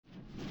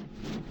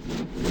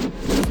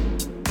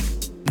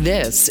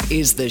This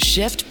is the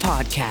Shift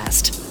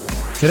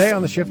Podcast. Today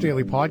on the Shift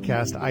Daily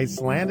Podcast,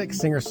 Icelandic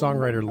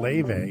singer-songwriter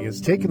Laufey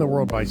is taking the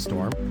world by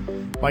storm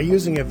by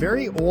using a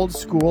very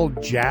old-school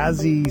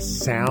jazzy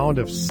sound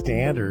of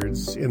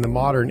standards in the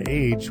modern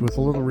age with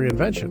a little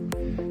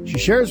reinvention. She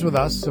shares with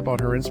us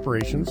about her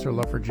inspirations, her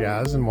love for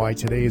jazz, and why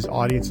today's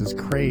audiences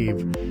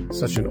crave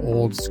such an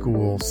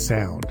old-school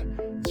sound.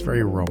 It's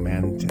very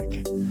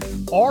romantic.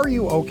 Are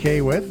You Okay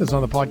With is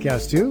on the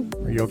podcast too.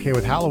 Are you okay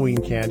with Halloween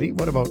candy?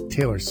 What about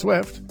Taylor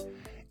Swift?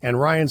 And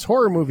Ryan's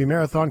horror movie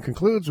marathon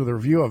concludes with a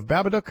review of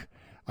Babadook,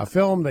 a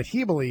film that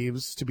he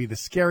believes to be the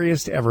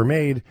scariest ever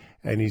made,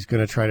 and he's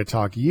going to try to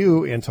talk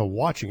you into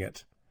watching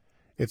it.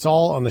 It's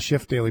all on the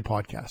Shift Daily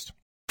Podcast.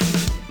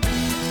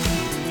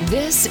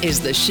 This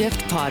is the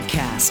Shift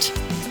Podcast.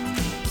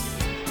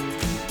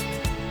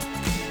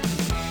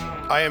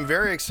 I am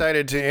very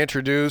excited to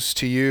introduce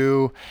to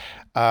you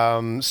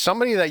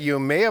somebody that you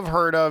may have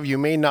heard of, you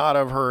may not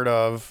have heard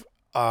of,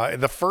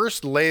 the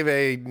first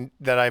Laufey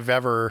that I've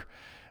ever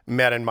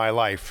met in my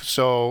life.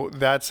 So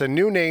that's a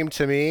new name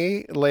to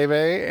me,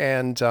 Laufey,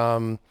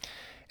 and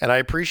I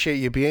appreciate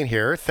you being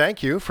here.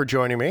 Thank you for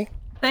joining me.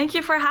 Thank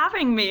you for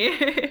having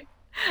me.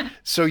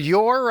 So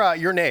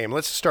your name,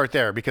 let's start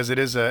there, because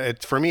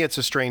for me, it's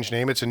a strange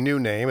name. It's a new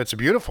name. It's a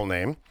beautiful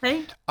name.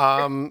 Thank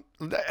you.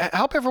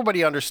 Help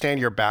everybody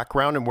understand your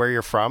background and where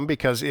you're from,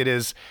 because it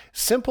is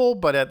simple,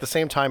 but at the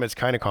same time, it's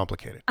kind of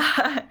complicated.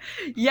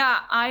 Yeah,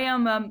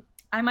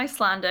 I'm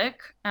Icelandic,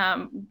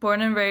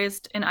 born and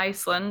raised in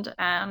Iceland,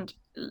 and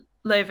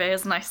Laufey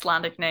is an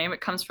Icelandic name.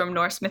 It comes from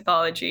Norse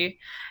mythology.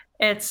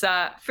 It's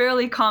a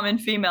fairly common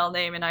female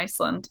name in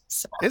Iceland.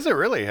 So, is it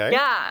really? Hey?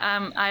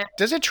 Yeah.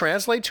 Does it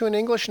translate to an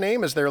English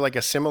name? Is there like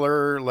a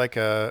similar, like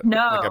a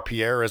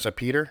Pierre as a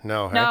Peter?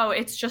 No. Hey? No,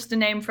 it's just a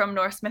name from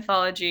Norse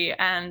mythology,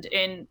 and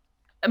in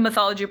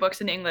mythology books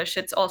in English,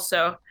 it's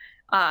also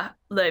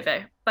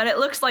Laufey. But it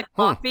looks like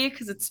Laufey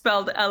because it's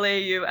spelled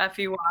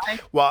Laufey.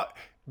 Well,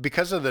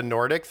 because of the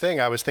Nordic thing,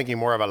 I was thinking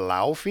more of a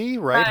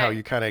Laufey, right? How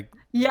you kind of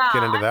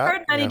get into that. I've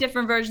heard many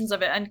different versions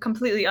of it and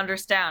completely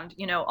understand,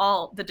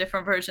 all the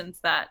different versions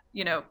that,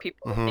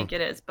 people think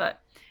it is.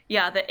 But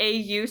yeah, the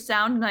AU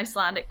sound in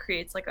Icelandic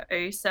creates like a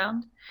A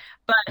sound.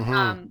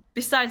 But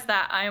besides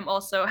that, I am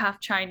also half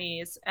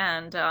Chinese,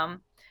 and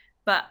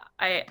but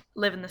I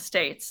live in the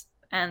States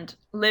and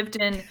lived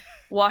in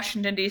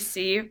Washington,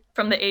 D.C.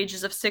 from the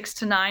ages of 6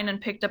 to 9 and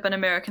picked up an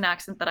American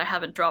accent that I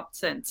haven't dropped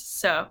since.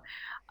 So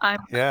I'm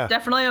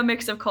definitely a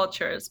mix of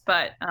cultures.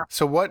 But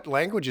so what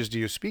languages do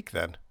you speak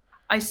then?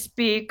 I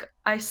speak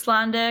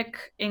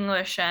Icelandic,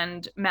 English,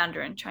 and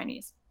Mandarin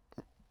Chinese.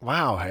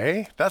 Wow,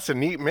 hey, that's a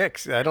neat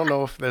mix. I don't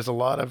know if there's a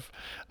lot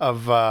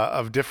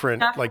of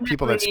different like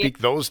people that speak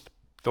those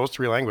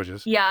three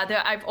languages.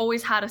 Yeah, I've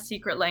always had a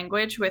secret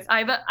language with. I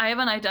have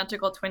an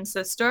identical twin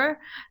sister,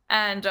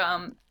 and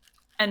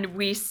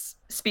we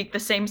speak the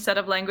same set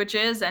of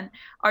languages. And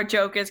our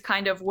joke is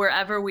kind of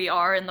wherever we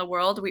are in the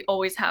world, we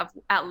always have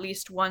at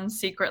least one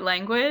secret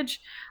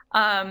language,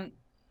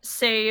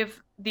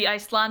 save the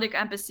Icelandic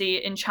embassy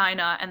in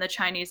China and the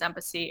Chinese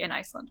embassy in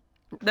Iceland.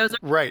 Those are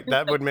right.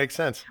 That would make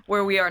sense.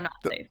 Where we are not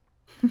safe.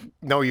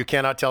 No, you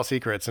cannot tell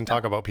secrets and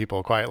talk about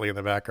people quietly in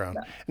the background.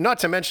 Yeah. Not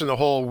to mention the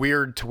whole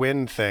weird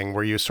twin thing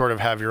where you sort of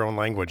have your own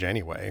language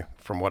anyway,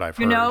 from what I've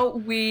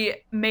heard. We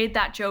made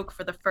that joke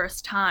for the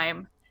first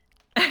time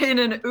in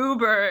an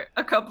Uber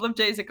a couple of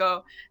days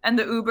ago. And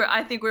the Uber,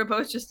 I think we were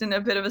both just in a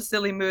bit of a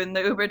silly mood. And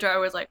the Uber driver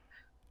was like,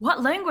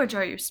 "What language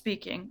are you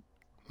speaking?"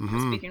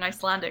 Speaking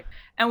Icelandic.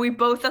 And we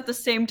both at the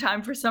same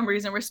time, for some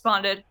reason,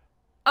 responded,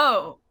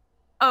 oh,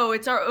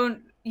 it's our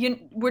own,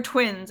 we're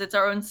twins. It's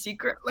our own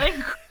secret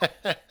language.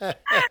 That's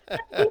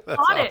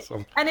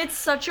awesome. And it's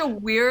such a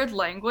weird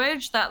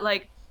language that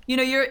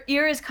your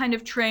ear is kind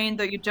of trained,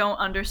 though you don't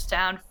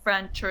understand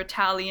French or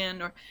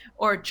Italian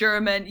or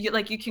German.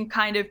 You can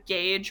kind of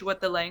gauge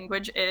what the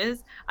language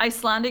is.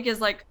 Icelandic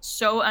is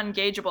so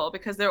ungaugeable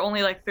because there are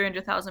only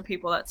 300,000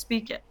 people that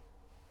speak it.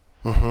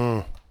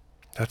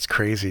 That's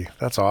crazy.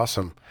 That's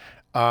awesome.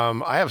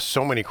 I have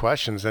so many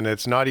questions, and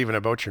it's not even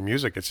about your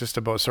music. It's just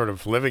about sort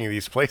of living in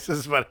these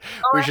places, but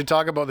we should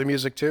talk about the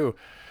music too.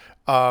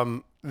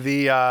 Let's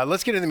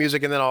get into the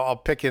music, and then I'll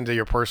pick into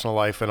your personal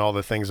life and all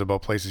the things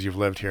about places you've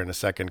lived here in a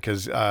second,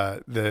 because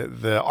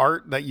the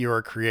art that you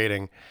are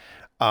creating,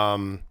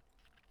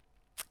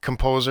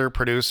 composer,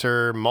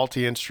 producer,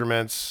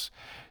 multi-instruments,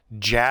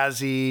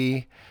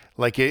 jazzy,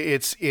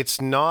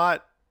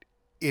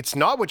 it's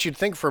not what you'd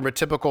think from a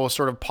typical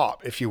sort of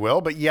pop, if you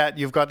will, but yet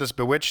you've got this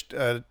bewitched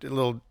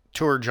little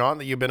tour jaunt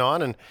that you've been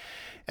on,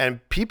 and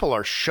people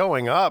are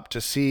showing up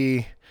to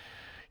see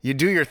you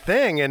do your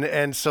thing,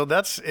 and so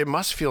it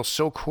must feel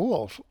so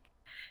cool.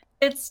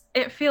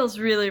 It feels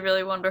really,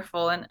 really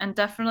wonderful, and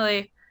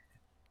definitely,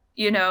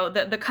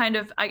 the kind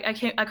of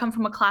I come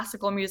from a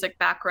classical music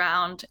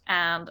background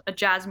and a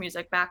jazz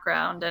music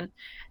background,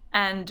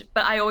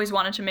 but I always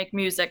wanted to make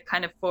music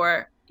kind of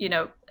for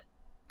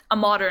a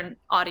modern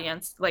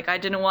audience. I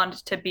didn't want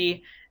it to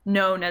be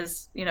known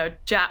as,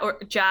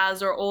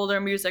 jazz or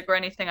older music or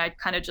anything. I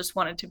kind of just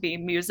wanted to be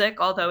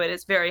music, although it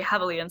is very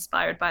heavily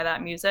inspired by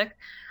that music.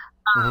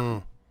 Mm-hmm.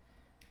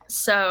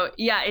 So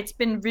yeah, it's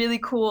been really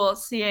cool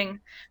seeing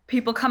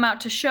people come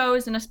out to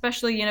shows, and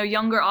especially,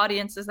 younger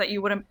audiences that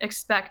you wouldn't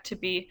expect to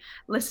be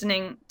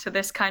listening to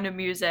this kind of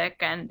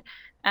music. And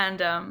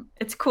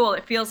it's cool.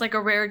 It feels like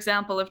a rare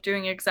example of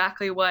doing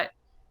exactly what,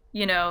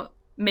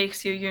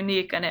 makes you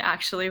unique and it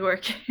actually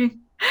working.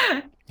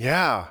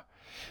 Yeah.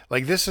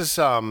 Like this is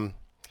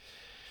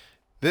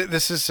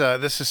this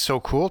is so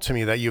cool to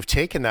me that you've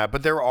taken that,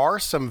 but there are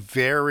some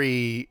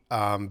very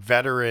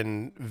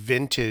veteran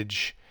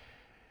vintage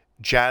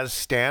jazz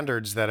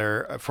standards that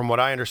are, from what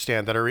I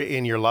understand, that are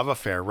in your love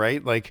affair,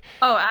 right? Like,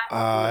 Oh,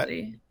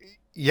 absolutely.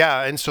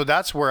 yeah, and so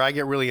that's where I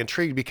get really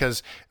intrigued,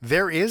 because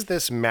there is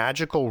this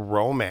magical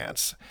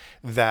romance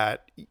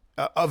that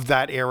of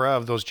that era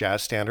of those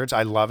jazz standards.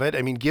 I love it.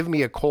 I mean, give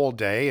me a cold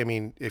day. I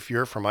mean, if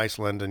you're from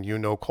Iceland and you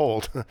know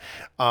cold,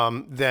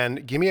 then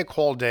give me a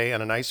cold day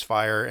and a nice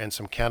fire and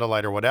some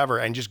candlelight or whatever,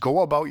 and just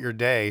go about your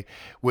day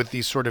with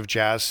these sort of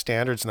jazz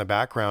standards in the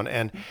background,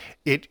 and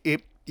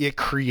it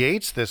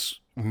creates this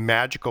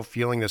magical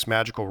feeling, this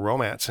magical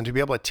romance. And to be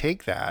able to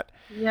take that,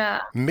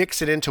 Yeah.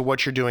 mix it into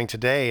what you're doing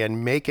today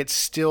and make it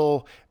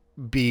still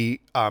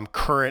be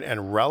current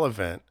and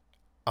relevant,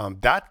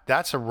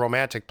 that's a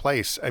romantic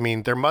place. I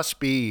mean, there must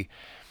be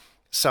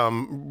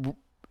some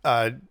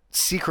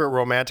secret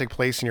romantic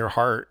place in your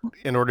heart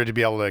in order to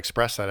be able to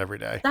express that every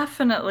day.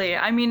 Definitely.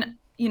 I mean,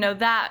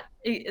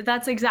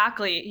 that's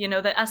exactly,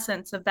 the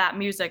essence of that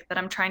music that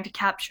I'm trying to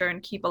capture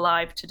and keep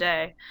alive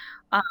today.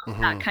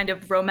 That kind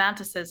of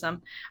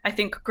romanticism. I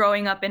think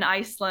growing up in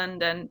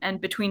Iceland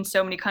and between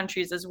so many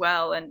countries as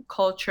well and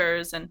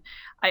cultures, and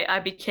I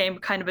became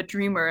kind of a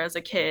dreamer as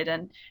a kid,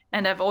 and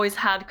I've always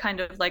had kind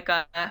of like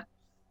a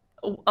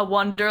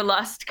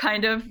wanderlust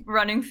kind of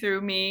running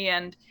through me,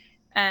 and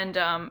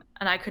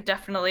I could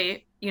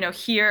definitely,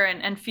 hear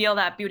and feel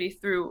that beauty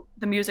through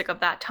the music of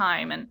that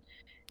time, and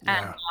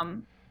Yeah.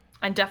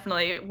 and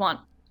definitely want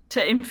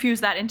to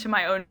infuse that into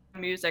my own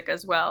music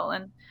as well.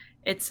 And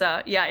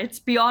it's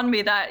beyond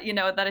me that,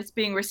 that it's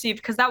being received,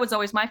 because that was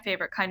always my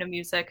favorite kind of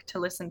music to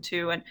listen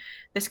to, and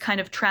this kind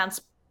of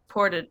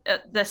transported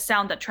the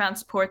sound that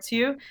transports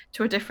you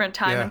to a different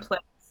time Yeah. and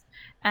place.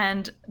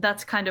 And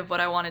that's kind of what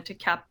I wanted to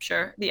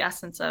capture the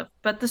essence of.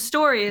 But the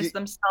stories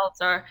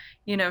themselves are,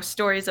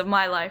 stories of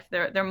my life.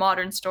 They're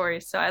modern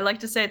stories. So I like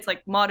to say it's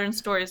like modern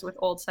stories with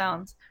old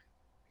sounds.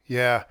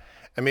 Yeah.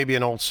 And maybe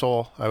an old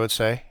soul, I would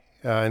say,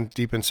 and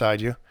deep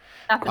inside you.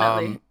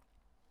 Definitely.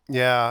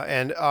 Yeah,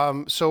 and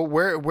so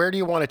where do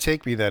you want to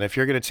take me then? If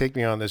you're going to take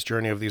me on this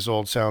journey of these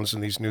old sounds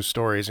and these new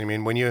stories, I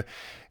mean,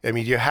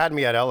 you had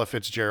me at Ella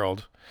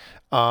Fitzgerald.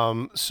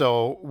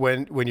 So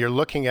when you're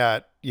looking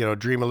at,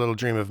 Dream a Little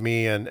Dream of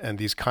Me and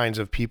these kinds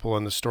of people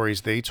and the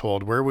stories they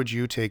told, where would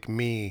you take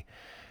me?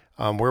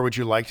 Where would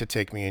you like to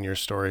take me in your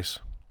stories?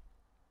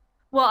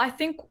 Well, I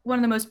think one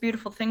of the most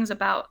beautiful things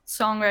about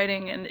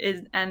songwriting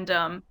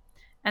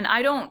and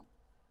I don't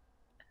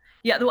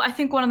yeah, though I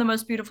think one of the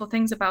most beautiful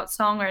things about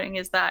songwriting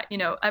is that,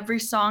 every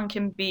song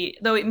can be,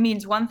 though it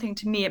means one thing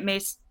to me, it may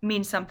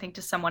mean something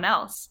to someone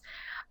else.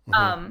 Hmm.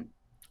 Um,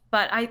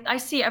 but I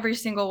see every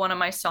single one of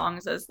my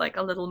songs as like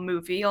a little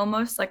movie,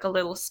 almost like a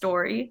little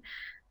story.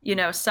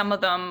 Some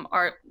of them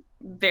are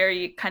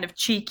very kind of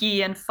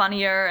cheeky and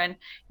funnier and,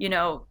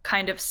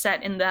 kind of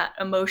set in that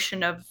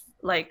emotion of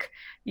like,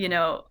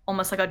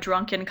 almost like a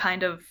drunken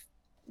kind of,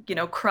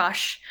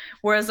 crush.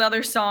 Whereas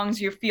other songs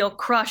you feel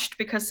crushed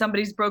because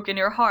somebody's broken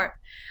your heart.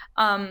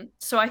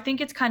 So I think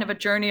it's kind of a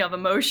journey of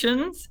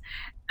emotions,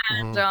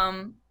 and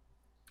Hmm.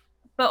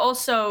 but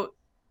also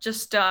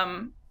just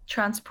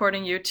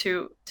transporting you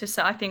to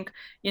so I think,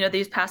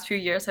 these past few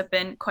years have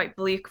been quite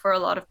bleak for a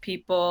lot of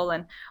people,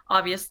 and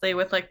obviously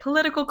with like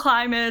political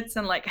climates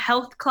and like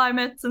health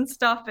climates and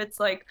stuff,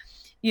 it's like,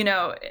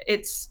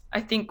 it's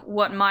I think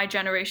what my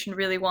generation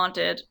really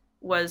wanted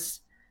was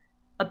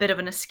a bit of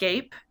an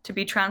escape, to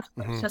be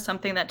transported Hmm. to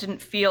something that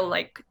didn't feel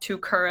like too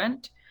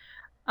current.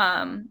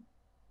 um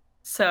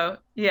so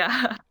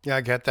yeah. Yeah,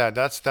 I get that.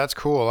 That's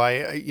cool.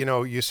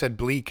 You said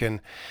bleak,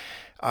 and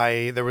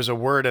there was a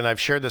word, and I've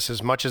shared this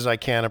as much as I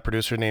can. A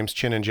producer named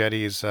Chin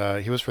Jetties.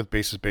 He was with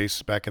Bass's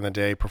Bass back in the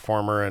day,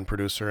 performer and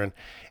producer,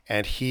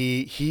 and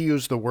he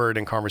used the word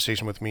in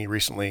conversation with me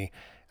recently.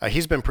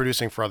 He's been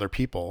producing for other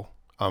people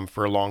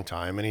for a long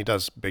time, and he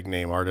does big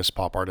name artists,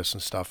 pop artists,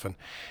 and stuff.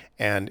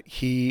 And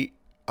he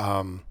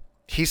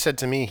said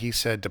to me, he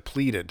said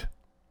depleted.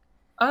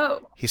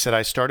 Oh, He said,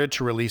 I started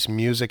to release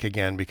music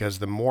again because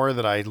the more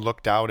that I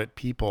looked out at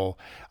people,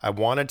 I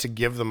wanted to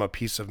give them a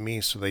piece of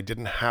me so they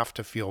didn't have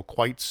to feel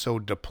quite so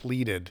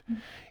depleted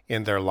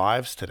in their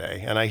lives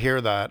today. And I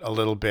hear that a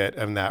little bit,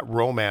 and that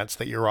romance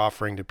that you're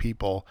offering to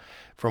people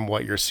from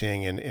what you're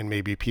seeing in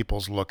maybe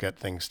people's look at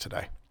things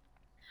today.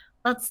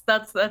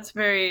 that's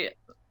very,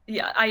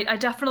 yeah, I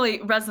definitely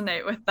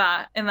resonate with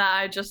that, in that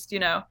I just,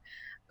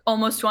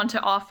 almost want to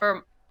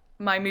offer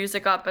my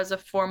music up as a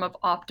form of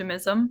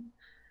optimism.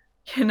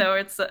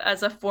 It's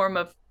as a form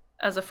of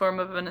as a form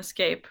of an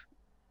escape.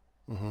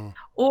 Mm-hmm.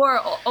 Or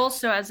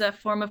also as a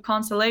form of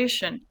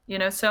consolation. You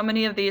know, so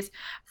many of these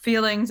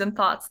feelings and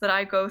thoughts that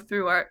I go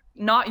through are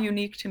not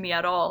unique to me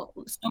at all.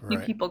 So many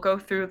Right. people go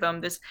through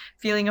them. This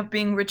feeling of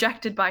being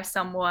rejected by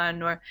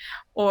someone,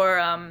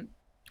 or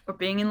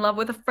being in love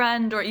with a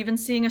friend, or even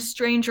seeing a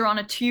stranger on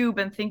a tube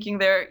and thinking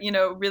they're, you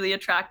know, really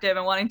attractive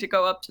and wanting to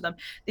go up to them.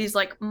 These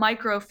like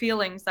micro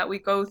feelings that we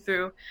go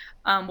through,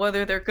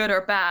 whether they're good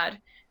or bad.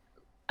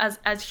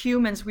 As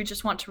humans, we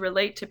just want to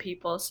relate to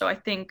people. So I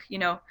think, you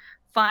know,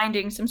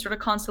 finding some sort of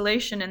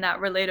consolation in that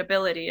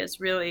relatability is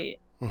really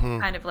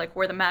kind of like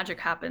where the magic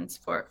happens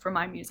for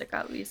my music,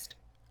 at least.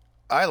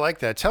 I like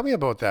that. Tell me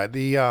about that.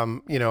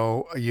 You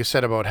know, you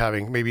said about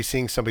maybe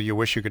seeing somebody you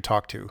wish you could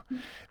talk to,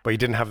 but you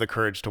didn't have the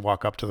courage to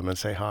walk up to them and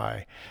say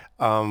hi.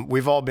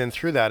 We've all been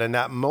through that. And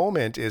that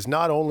moment is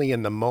not only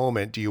in the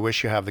moment, do you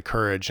wish you have the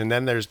courage? And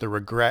then there's the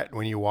regret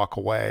when you walk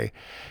away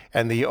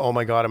and oh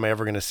my God, am I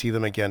ever going to see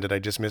them again? Did I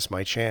just miss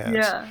my chance?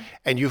 Yeah.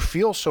 And you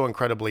feel so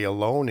incredibly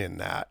alone in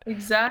that.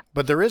 Exactly.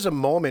 But there is a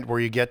moment where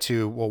you get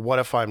to, well, what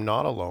if I'm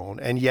not alone?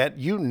 And yet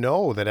you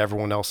know that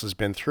everyone else has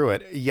been through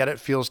it, yet it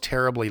feels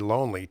terribly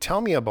lonely. Tell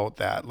me about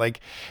that. Like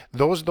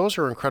those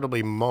are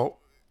incredibly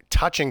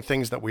touching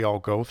things that we all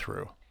go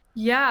through.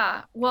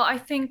 Yeah. Well, I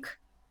think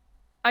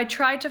I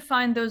try to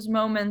find those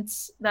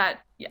moments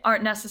that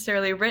aren't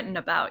necessarily written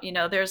about. You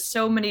know, there's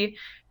so many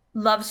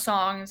love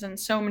songs and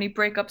so many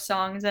breakup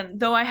songs. And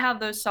though I have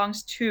those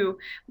songs too,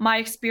 my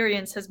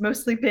experience has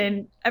mostly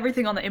been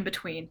everything on the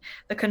in-between,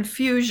 the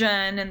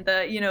confusion and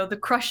the, you know, the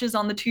crushes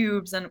on the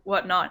tubes and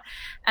whatnot.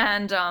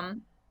 And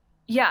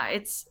yeah,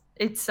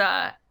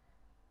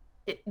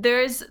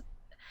 there's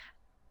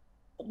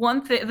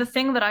one thing, the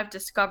thing that I've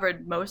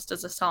discovered most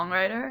as a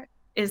songwriter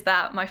is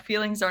that my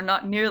feelings are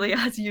not nearly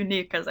as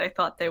unique as I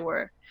thought they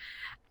were.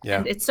 Yeah.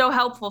 And it's so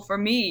helpful for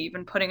me,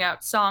 even putting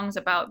out songs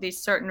about these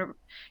certain,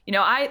 you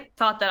know, I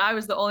thought that I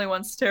was the only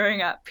one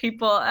staring at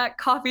people at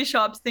coffee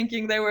shops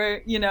thinking they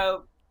were, you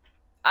know,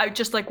 I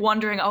just like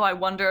wondering, oh, I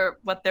wonder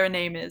what their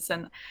name is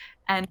and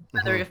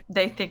whether if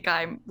they think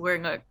I'm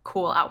wearing a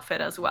cool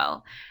outfit as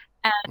well.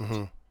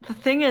 And the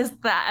thing is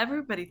that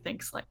everybody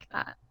thinks like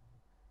that.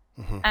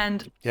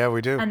 And yeah, we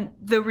do. And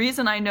the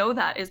reason I know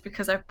that is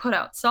because I've put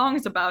out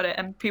songs about it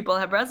and people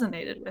have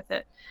resonated with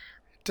it.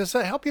 Does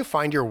that help you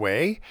find your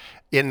way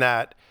in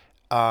that?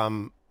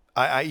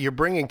 You're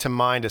bringing to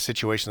mind a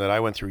situation that I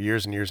went through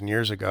years and years and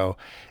years ago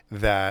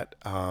that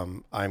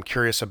I'm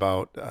curious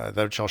about,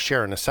 that I'll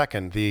share in a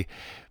second.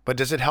 But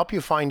does it help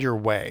you find your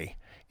way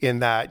in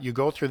that you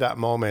go through that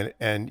moment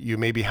and you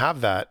maybe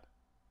have that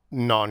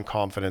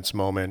non-confidence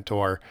moment,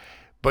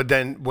 but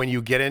then when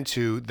you get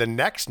into the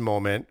next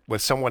moment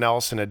with someone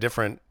else in a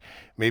different,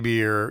 maybe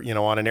you're, you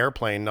know, on an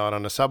airplane, not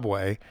on a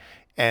subway,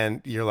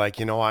 and you're like,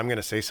 you know, I'm going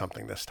to say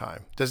something this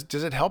time. Does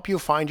it help you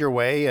find your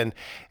way,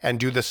 and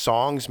do the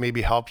songs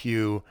maybe help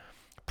you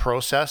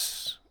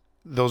process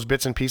those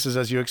bits and pieces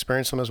as you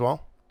experience them as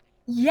well?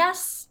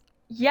 Yes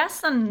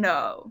and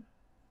no.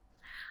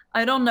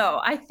 I don't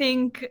know. I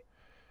think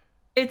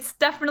it's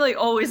definitely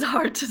always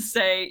hard to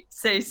say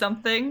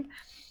something.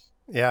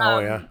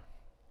 Yeah. Yeah.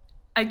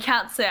 I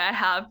can't say I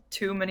have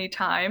too many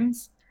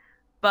times,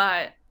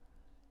 but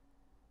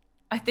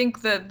I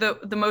think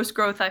the most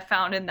growth I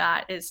found in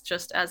that is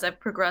just as I've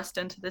progressed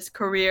into this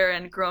career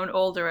and grown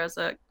older as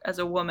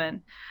a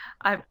woman,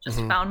 I've just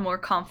found more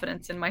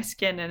confidence in my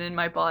skin and in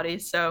my body.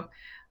 So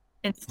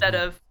instead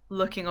of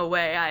looking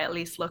away, I at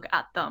least look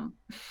at them.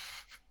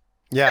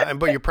 Yeah,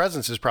 but your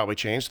presence has probably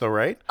changed though,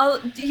 right?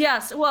 Oh,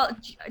 yes. Well,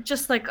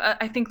 just like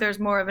I think there's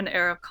more of an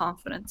air of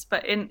confidence,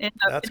 but in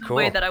a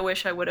way that I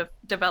wish I would have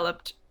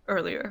developed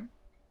earlier.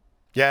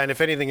 Yeah, and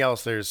if anything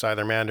else, there's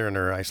either Mandarin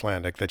or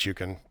Icelandic that you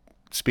can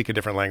speak a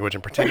different language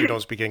and pretend you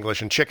don't speak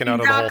English and chicken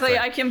out of the whole thing.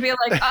 I can be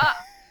like,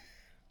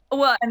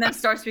 well, and then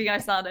start speaking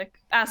Icelandic,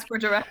 ask for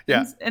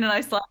directions in an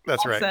Icelandic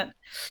accent. Right.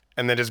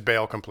 And then just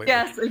bail completely.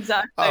 Yes,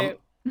 exactly.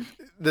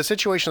 The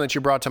situation that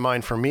you brought to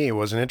mind for me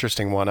was an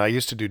interesting one. I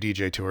used to do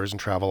DJ tours and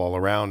travel all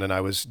around, and I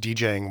was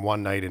DJing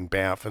one night in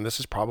Banff, and this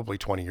is probably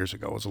 20 years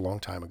ago. It was a long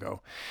time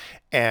ago.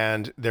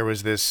 And there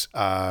was this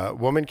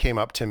woman came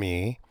up to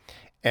me,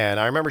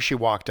 and I remember she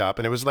walked up,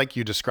 and it was like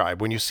you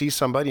described, when you see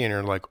somebody and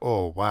you're like,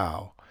 oh,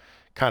 wow,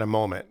 kind of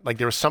moment. Like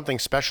there was something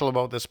special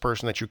about this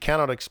person that you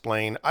cannot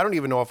explain. I don't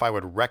even know if I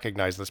would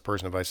recognize this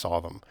person if I saw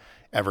them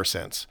ever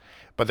since,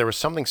 but there was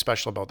something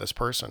special about this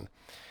person.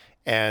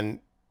 And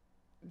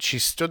she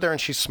stood there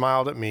and she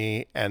smiled at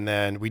me, and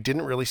then we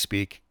didn't really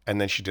speak, and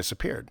then she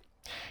disappeared.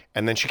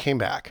 And then she came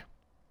back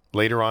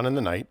later on in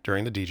the night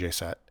during the DJ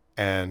set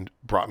and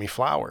brought me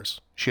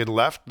flowers. She had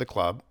left the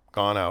club,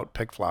 gone out,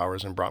 picked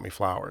flowers, and brought me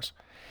flowers.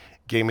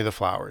 Gave me the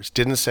flowers,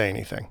 didn't say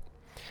anything,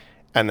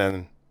 and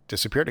then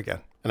disappeared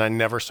again. And I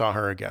never saw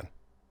her again.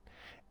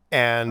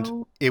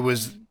 And it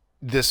was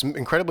this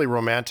incredibly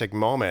romantic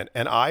moment.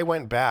 And I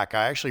went back,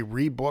 I actually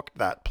rebooked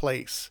that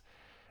place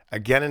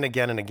again and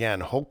again and again,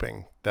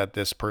 hoping that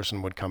this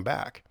person would come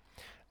back.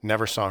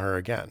 Never saw her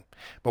again.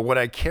 But what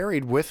I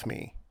carried with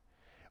me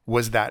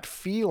was that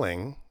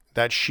feeling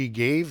that she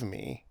gave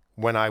me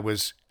when I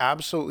was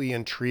absolutely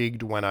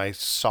intrigued when I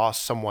saw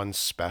someone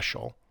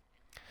special.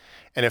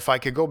 And if I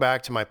could go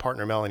back to my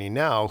partner, Melanie,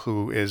 now,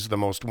 who is the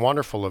most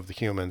wonderful of the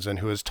humans and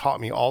who has taught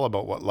me all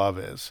about what love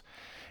is,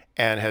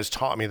 and has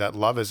taught me that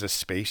love is a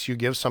space you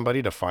give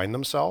somebody to find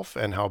themselves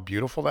and how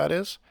beautiful that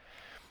is,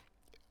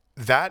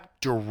 that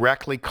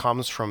directly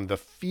comes from the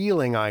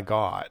feeling I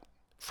got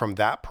from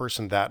that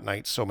person that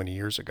night so many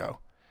years ago.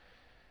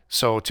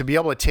 So to be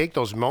able to take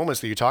those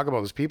moments that you talk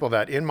about, those people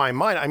that in my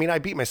mind, I mean, I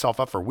beat myself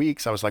up for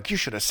weeks. I was like, you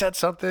should have said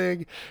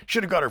something,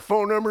 should have got her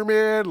phone number,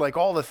 man, like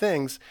all the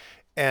things.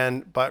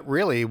 But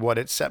really what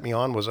it set me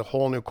on was a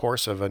whole new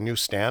course of a new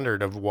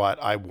standard of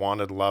what I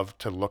wanted love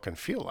to look and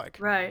feel like.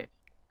 Right.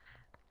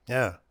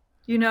 Yeah.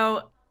 You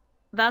know,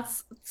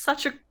 that's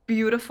such a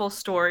beautiful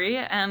story,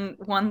 and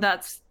one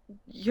that's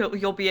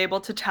you'll be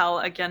able to tell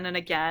again and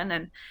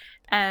again,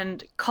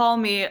 and call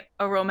me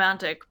a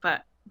romantic,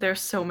 but there's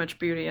so much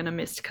beauty in a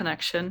missed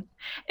connection.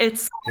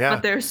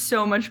 But there's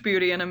so much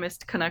beauty in a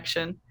missed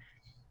connection.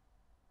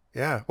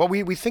 Yeah. Well,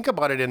 we think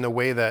about it in the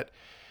way that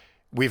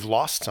we've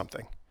lost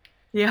something.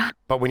 Yeah.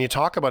 But when you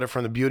talk about it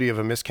from the beauty of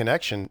a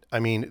misconnection, I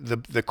mean,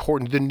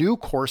 the new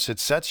course it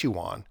sets you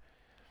on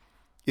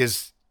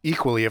is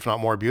equally, if not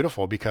more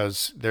beautiful,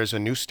 because there's a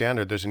new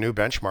standard, there's a new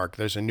benchmark,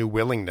 there's a new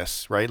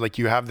willingness, right? Like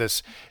you have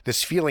this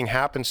feeling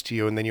happens to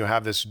you, and then you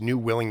have this new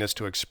willingness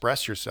to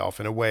express yourself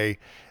in a way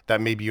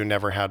that maybe you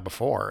never had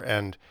before.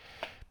 And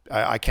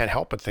I can't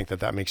help but think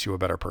that makes you a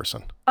better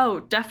person. Oh,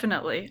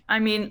 definitely. I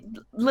mean,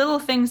 little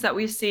things that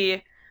we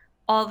see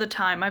all the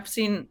time. I've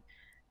seen,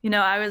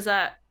 I was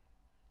at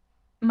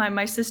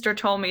my sister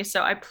told me,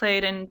 so I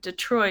played in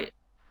Detroit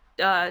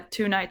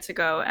 2 nights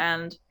ago,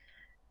 and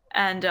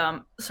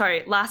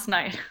last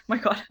night. My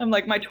God, I'm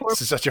like my tour.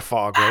 This is such a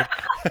fog, right?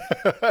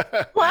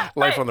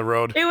 Life on the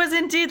road. It was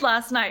indeed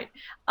last night.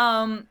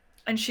 And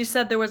she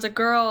said there was a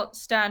girl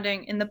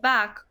standing in the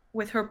back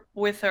with her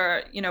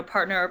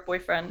partner or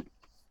boyfriend,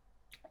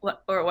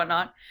 or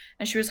whatnot,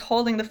 and she was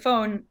holding the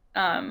phone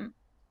and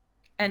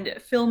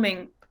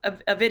filming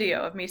a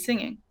video of me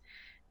singing,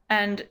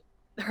 and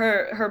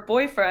her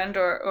boyfriend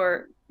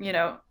or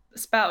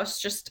spouse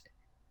just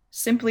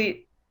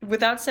simply,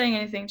 without saying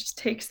anything, just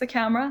takes the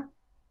camera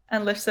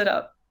and lifts it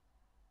up.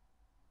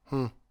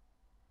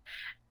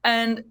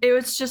 And it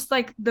was just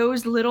like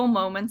those little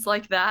moments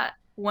like that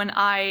when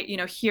I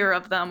hear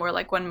of them, or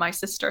like when my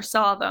sister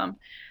saw them,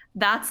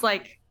 that's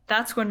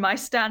when my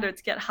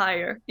standards get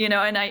higher,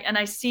 and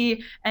I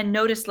see and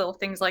notice little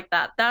things like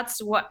that.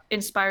 That's what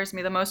inspires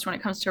me the most when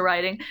it comes to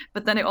writing.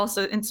 But then it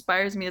also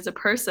inspires me as a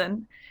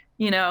person,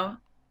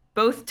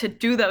 both to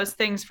do those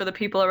things for the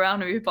people around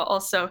me, but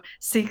also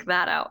seek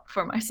that out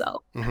for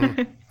myself.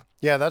 Mm-hmm.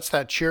 Yeah, that's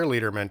that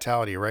cheerleader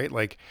mentality, right?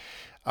 Like,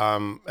 I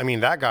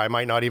mean, that guy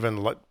might not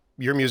even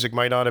your music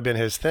might not have been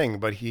his thing,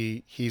 but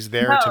he's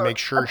there to make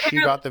sure she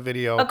got the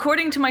video.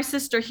 According to my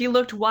sister, he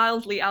looked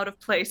wildly out of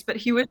place, but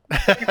he was,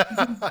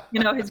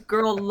 his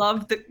girl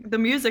loved the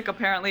music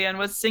apparently and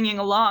was singing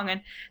along,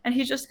 and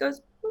he just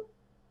goes, boop.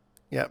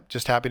 Yeah,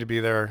 just happy to be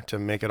there to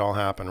make it all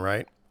happen,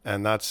 right?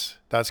 And that's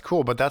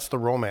cool, but that's the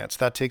romance.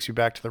 That takes you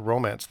back to the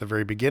romance, the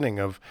very beginning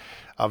of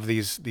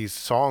these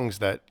songs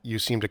that you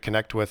seem to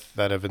connect with,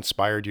 that have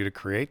inspired you to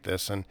create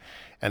this, and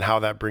how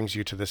that brings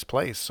you to this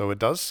place. So it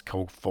does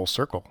go full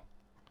circle.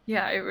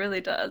 Yeah, it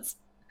really does.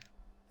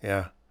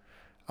 Yeah.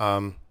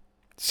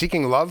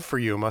 Seeking love for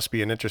you must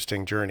be an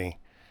interesting journey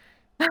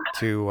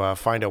to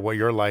find out what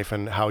your life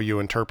and how you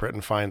interpret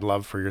and find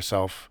love for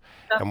yourself,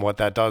 and what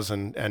that does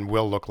and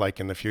will look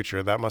like in the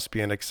future. That must be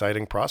an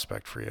exciting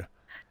prospect for you.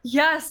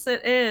 Yes,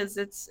 it is.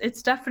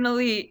 It's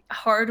definitely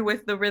hard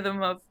with the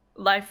rhythm of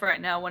life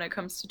right now when it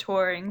comes to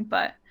touring,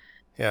 but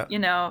yeah,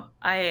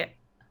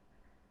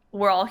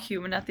 we're all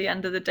human at the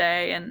end of the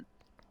day,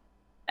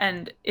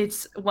 and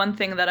it's one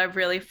thing that I've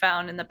really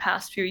found in the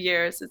past few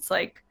years. It's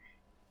like,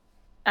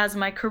 as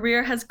my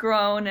career has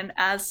grown and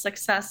as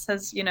success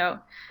has,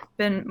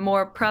 been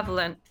more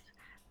prevalent,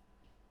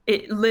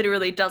 it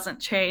literally doesn't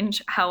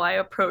change how I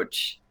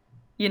approach,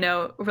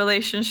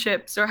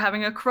 relationships, or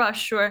having a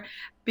crush, or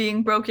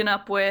being broken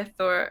up with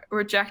or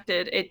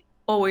rejected. It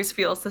always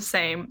feels the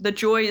same. The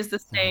joy is the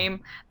same.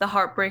 The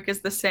heartbreak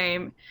is the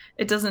same.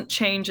 It doesn't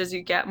change as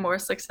you get more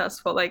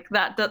successful. Like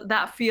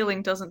that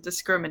feeling doesn't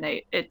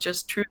discriminate. It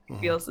just truly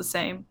feels the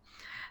same.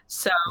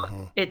 So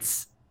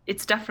it's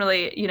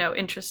definitely,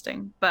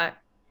 interesting, but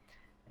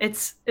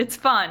it's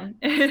fun.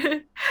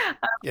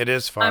 It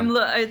is fun.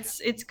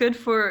 It's good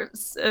for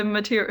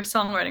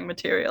songwriting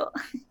material.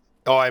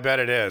 Oh, I bet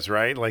it is,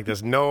 right? Like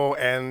there's no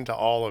end to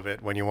all of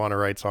it when you want to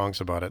write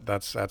songs about it.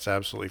 That's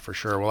absolutely for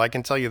sure. Well, I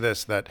can tell you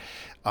this, that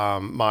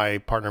my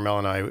partner Mel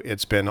and I,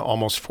 it's been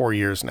almost 4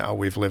 years now.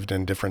 We've lived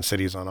in different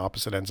cities on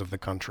opposite ends of the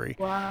country.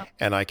 Wow.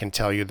 And I can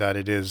tell you that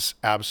it is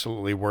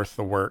absolutely worth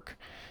the work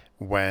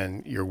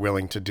when you're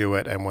willing to do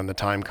it, and when the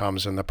time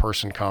comes and the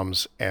person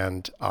comes,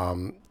 and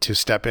to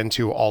step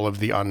into all of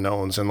the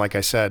unknowns. And like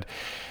I said,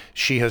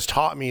 she has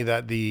taught me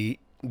that the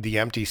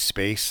empty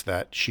space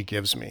that she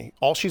gives me,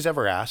 all she's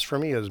ever asked for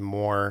me is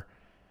more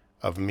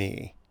of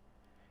me.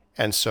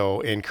 And so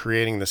in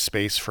creating the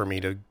space for me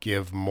to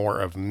give more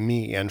of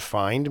me and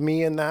find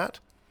me in that,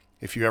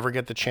 if you ever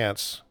get the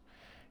chance,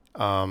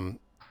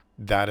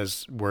 that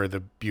is where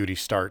the beauty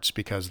starts,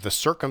 because the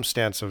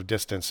circumstance of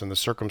distance and the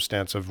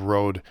circumstance of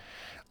road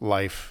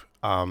life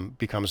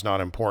becomes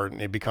not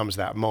important. It becomes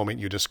that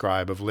moment you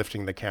describe of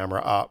lifting the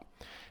camera up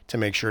to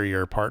make sure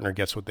your partner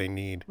gets what they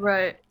need.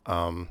 Right.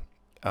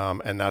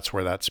 And that's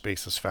where that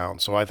space is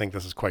found. So I think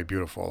this is quite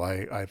beautiful.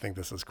 I think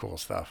this is cool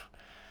stuff.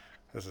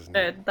 This is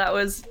neat.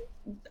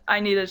 I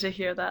needed to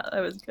hear that.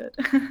 That was good.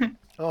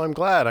 Oh, I'm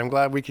glad. I'm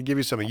glad we could give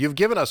you something. You've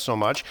given us so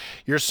much.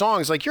 Your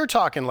songs, like, you're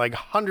talking like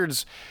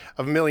hundreds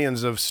of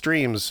millions of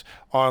streams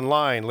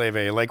online,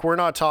 Leve. Like, we're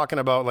not talking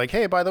about like,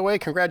 hey, by the way,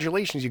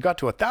 congratulations, you got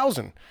to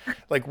 1,000.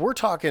 Like, we're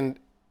talking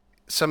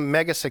some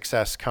mega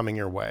success coming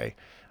your way.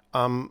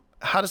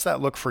 How does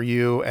that look for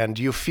you? And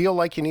do you feel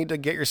like you need to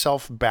get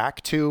yourself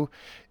back to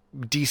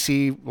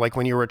DC, like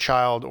when you were a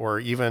child, or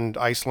even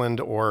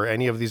Iceland, or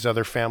any of these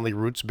other family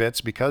roots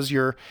bits, because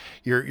your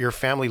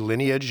family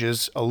lineage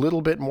is a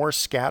little bit more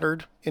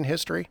scattered in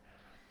history?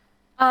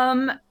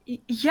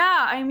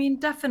 Yeah, I mean,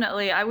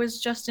 definitely. I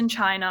was just in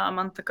China a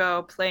month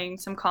ago playing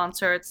some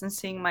concerts and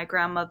seeing my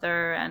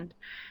grandmother, and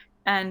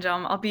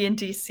I'll be in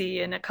DC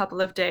in a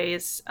couple of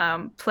days,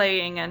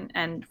 playing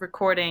and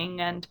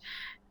recording, and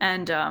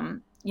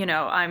you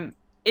know, I'm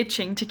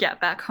itching to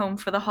get back home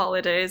for the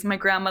holidays. My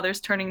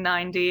grandmother's turning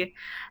 90,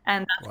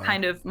 and that's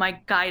kind of my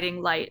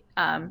guiding light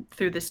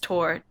through this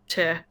tour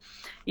to,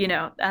 you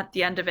know, at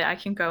the end of it, I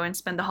can go and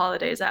spend the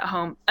holidays at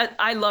home.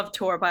 I love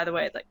tour, by the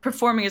way. Like,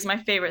 performing is my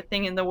favorite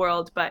thing in the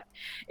world, but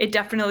it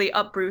definitely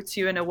uproots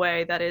you in a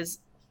way that is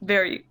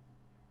very,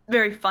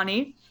 very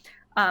funny.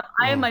 I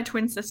have my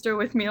twin sister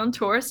with me on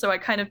tour, so I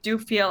kind of do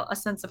feel a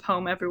sense of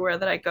home everywhere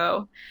that I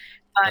go.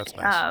 That's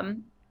nice.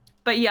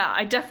 But yeah,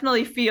 I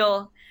definitely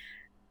feel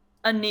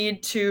a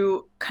need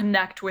to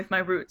connect with my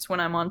roots when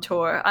I'm on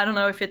tour. I don't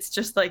know if it's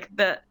just like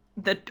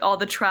all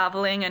the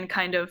traveling and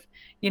kind of,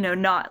 you know,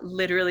 not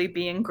literally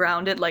being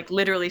grounded, like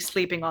literally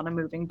sleeping on a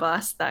moving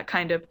bus. That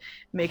kind of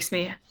makes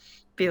me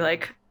be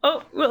like,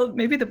 oh, well,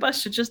 maybe the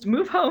bus should just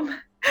move home.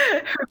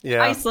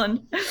 Yeah.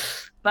 Iceland.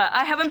 But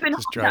I haven't been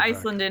Just home to drive back.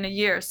 Iceland in a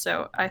year,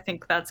 so I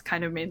think that's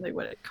kind of mainly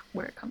where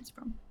it comes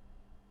from.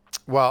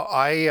 Well,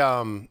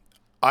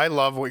 I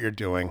love what you're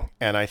doing,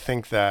 and I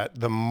think that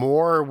the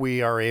more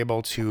we are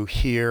able to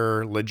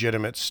hear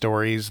legitimate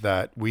stories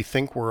that we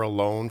think we're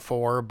alone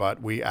for,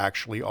 but we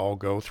actually all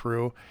go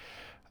through,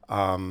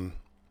 I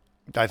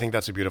think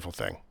that's a beautiful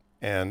thing.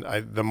 And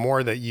the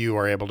more that you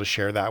are able to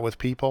share that with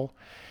people,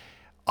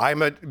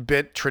 I'm a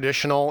bit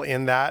traditional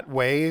in that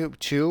way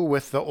too,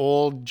 with the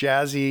old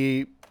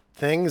jazzy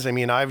things. I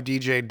mean, I've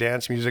DJ'd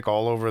dance music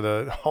all over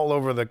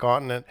the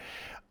continent.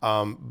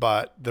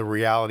 But the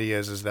reality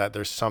is that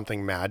there's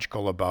something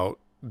magical about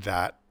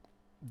that,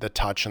 the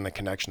touch and the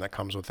connection that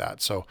comes with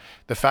that. So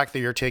the fact that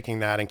you're taking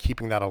that and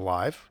keeping that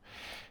alive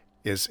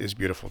is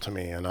beautiful to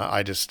me. And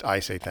I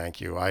say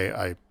thank you.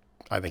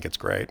 I think it's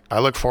great. I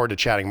look forward to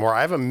chatting more.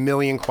 I have a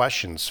million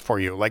questions for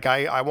you. Like,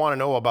 I want to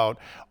know about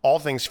all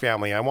things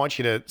family. I want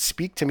you to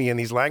speak to me in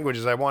these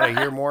languages. I want to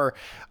hear more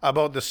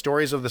about the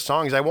stories of the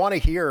songs. I want to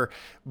hear,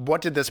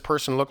 what did this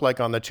person look like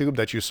on the tube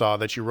that you saw,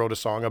 that you wrote a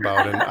song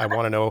about? And I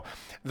want to know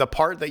the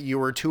part that you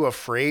were too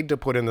afraid to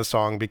put in the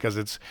song because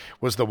it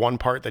was the one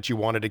part that you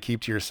wanted to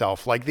keep to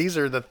yourself. Like,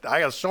 I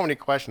have so many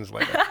questions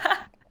like that.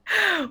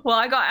 Well,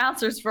 I got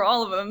answers for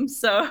all of them,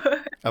 so.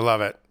 I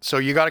love it. So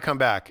you got to come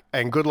back,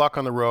 and good luck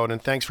on the road,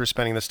 and thanks for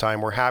spending this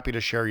time. We're happy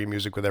to share your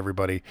music with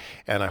everybody,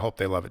 and I hope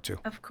they love it too.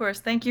 Of course.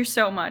 Thank you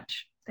so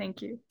much.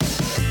 Thank you.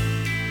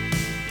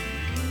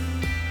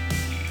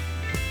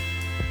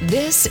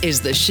 This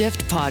is the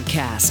Shift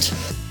Podcast.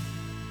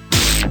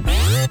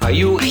 Are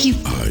you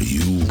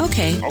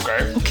Okay.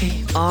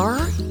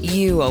 Are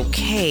you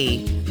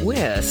okay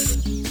with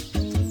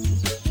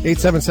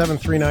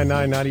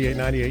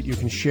 877-399-9898. You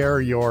can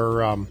share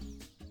your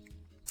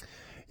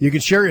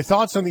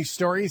thoughts on these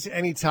stories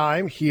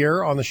anytime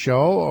here on the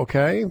show.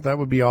 Okay, that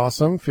would be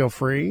awesome. Feel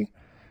free.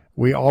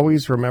 We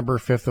always remember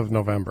 5th of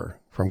November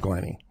from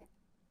Glennie.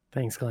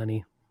 Thanks,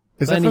 Glennie.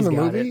 Is Glennie's that from the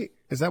got movie? it.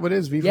 Is that what it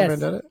is? V for Yes.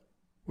 Vendetta?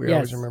 We Yes.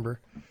 always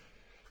remember.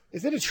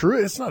 Is it a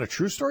true? It's not a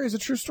true story. Is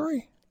it a true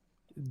story?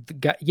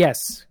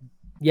 Yes.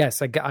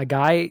 A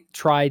guy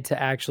tried to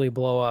actually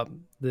blow up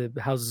the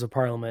Houses of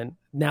Parliament.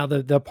 Now,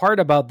 the part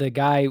about the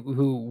guy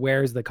who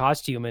wears the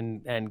costume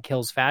and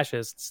kills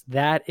fascists,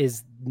 that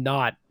is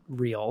not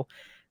real.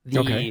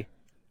 The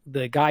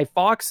Guy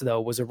Fawkes,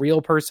 though, was a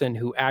real person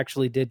who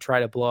actually did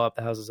try to blow up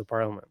the Houses of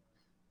Parliament.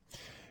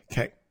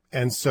 Okay.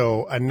 And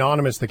so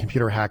Anonymous, the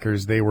computer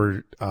hackers, they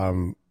were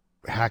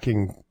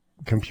hacking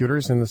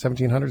computers in the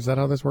 1700s. Is that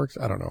how this works?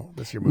 I don't know.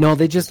 No,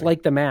 they just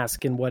like the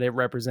mask and what it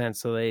represents,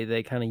 so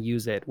they kind of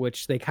use it,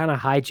 which they kind of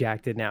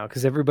hijacked it now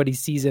because everybody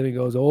sees it and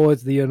goes, "Oh,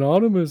 it's the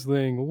Anonymous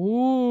thing."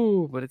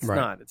 Ooh, but it's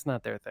not. It's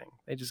not their thing.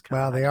 They just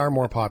they are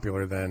more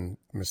popular than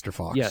Mr.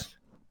 Fox. Yes,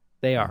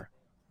 they are.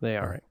 They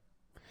are. All right.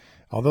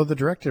 Although the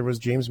director was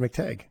James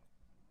McTagg.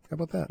 How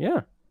about that?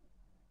 Yeah. I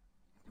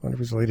wonder if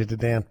he's related to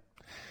Dan.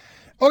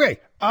 Okay.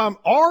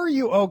 Are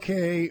you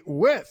okay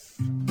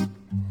with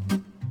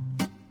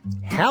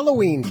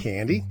Halloween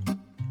candy?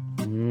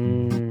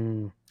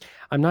 I'm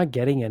not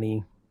getting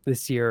any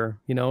this year.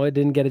 You know, I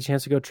didn't get a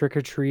chance to go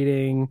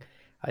trick-or-treating.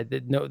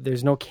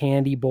 There's no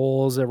candy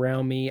bowls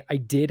around me. I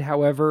did,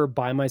 however,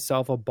 buy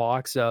myself a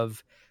box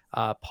of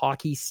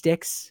Pocky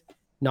sticks,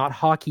 not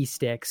hockey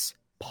sticks,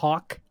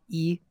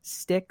 Pocky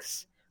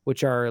sticks,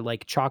 which are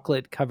like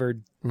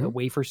chocolate-covered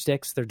wafer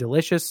sticks. They're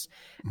delicious.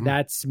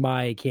 That's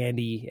my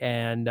candy,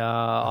 and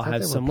I'll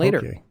have some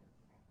later.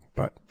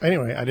 But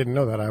anyway, I didn't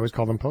know that. I always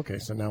call them poke,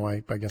 so now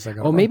I guess I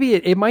got. Oh, maybe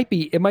it might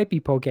be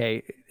poke.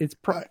 It's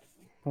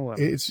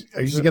I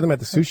used to get them at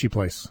the sushi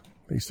place.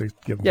 I used to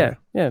give them.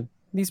 Yeah.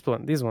 These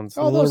ones.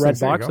 Oh, the little red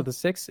things, box with the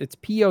 6. It's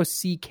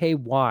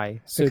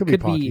Pocky. So it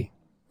could be.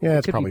 Yeah,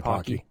 it's probably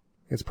Pocky.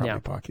 It's probably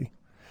Pocky.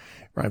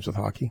 Rhymes with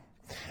hockey.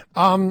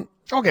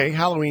 Okay,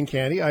 Halloween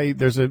candy.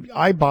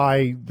 I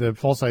buy the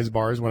full size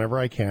bars whenever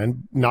I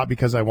can, not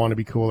because I want to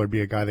be cool or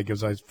be a guy that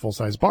gives full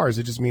size bars.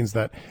 It just means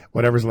that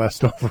whatever's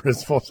left over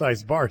is full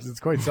size bars. It's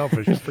quite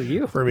selfish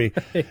for me.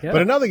 Yeah.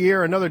 But another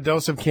year, another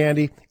dose of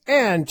candy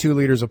and 2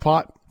 liters of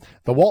pot.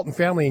 The Walton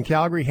family in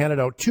Calgary handed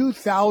out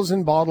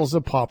 2,000 bottles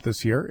of pop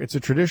this year. It's a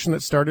tradition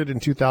that started in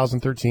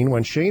 2013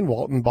 when Shane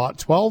Walton bought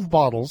 12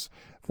 bottles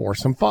for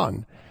some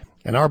fun.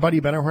 And our buddy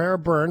Ben O'Hara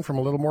Byrne from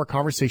A Little More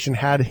Conversation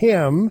had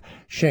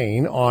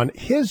Shane, on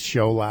his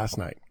show last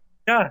night.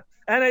 Yeah,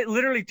 and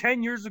literally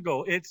 10 years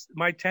ago, it's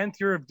my 10th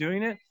year of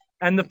doing it.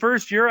 And the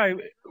first year,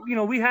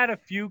 we had a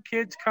few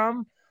kids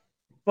come,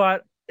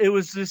 but it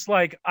was just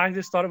like, I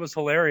just thought it was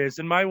hilarious.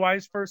 And my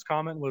wife's first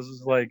comment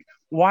was like,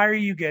 why are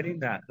you getting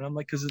that? And I'm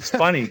like, because it's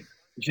funny.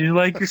 She's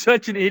like, you're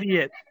such an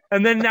idiot.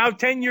 And then now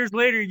 10 years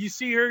later, you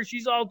see her,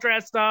 she's all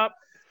dressed up,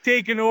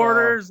 taking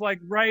orders, like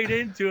right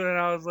into it. And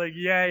I was like,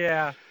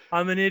 yeah.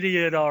 I'm an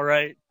idiot, all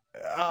right.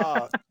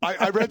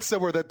 I read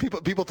somewhere that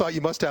people thought you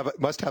must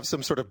have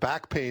some sort of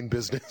back pain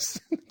business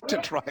to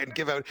try and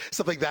give out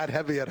something that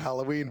heavy at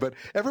Halloween, but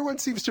everyone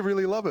seems to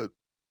really love it.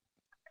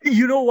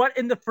 You know what?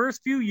 In the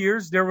first few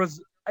years, it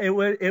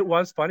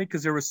was funny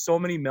because there was so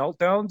many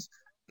meltdowns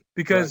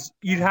because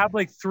you'd have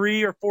like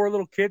 3 or 4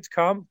 little kids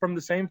come from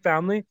the same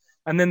family,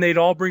 and then they'd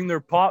all bring their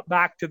pop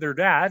back to their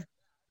dad.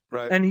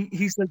 Right. And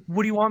he's like,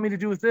 "What do you want me to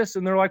do with this?"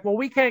 And they're like, "Well,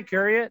 we can't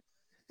carry it."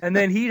 And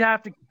then he'd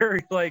have to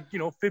carry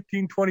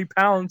 15, 20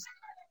 pounds.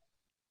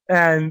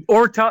 They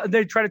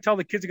try to tell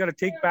the kids they got to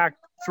take back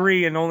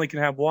 3 and only can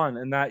have 1.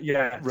 And that,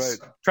 right.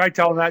 Try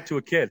telling that to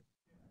a kid.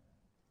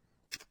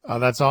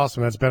 That's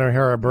awesome. That's Ben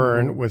O'Hara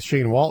Byrne with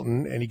Shane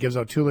Walton, and he gives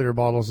out 2-liter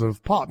bottles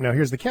of pop. Now,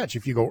 here's the catch.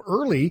 If you go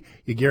early,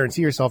 you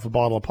guarantee yourself a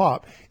bottle of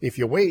pop. If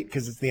you wait,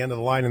 because it's the end of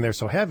the line and they're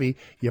so heavy,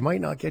 you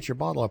might not get your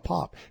bottle of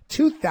pop.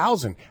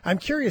 2,000. I'm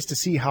curious to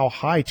see how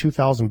high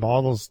 2,000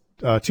 bottles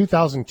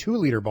 2,000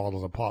 2-liter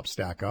bottles of pop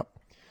stack up.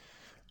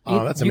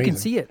 That's amazing. You can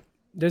see it.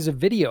 There's a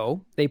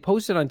video they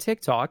posted on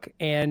TikTok,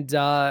 and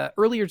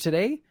earlier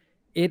today,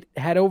 it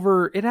had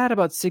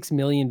about 6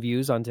 million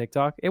views on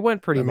TikTok. It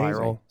went pretty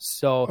viral.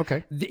 So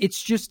okay.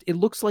 It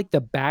looks like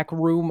the back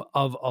room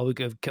of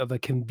a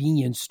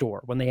convenience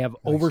store when they have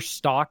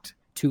overstocked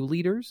 2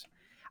 liters.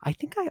 I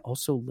think I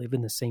also live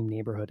in the same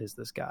neighborhood as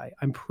this guy.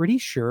 I'm pretty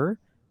sure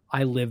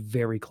I live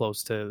very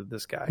close to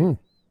this guy. Very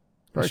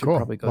I should cool.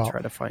 probably go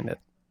try to find it.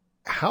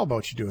 How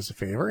about you do us a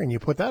favor and you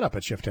put that up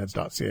at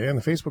shiftheads.ca in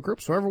the Facebook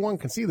group so everyone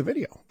can see the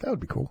video? That would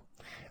be cool.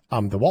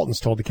 The Waltons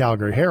told the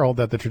Calgary Herald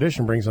that the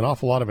tradition brings an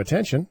awful lot of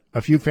attention.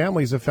 A few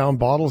families have found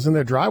bottles in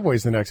their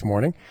driveways the next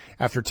morning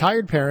after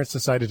tired parents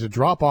decided to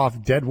drop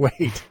off dead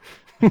weight.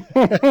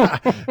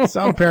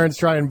 Some parents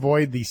try and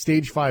avoid the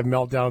stage 5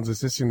 meltdowns,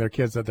 insisting their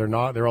kids that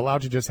they're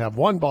allowed to just have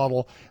 1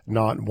 bottle,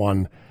 not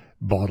 1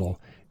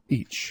 bottle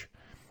each.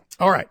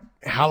 All right.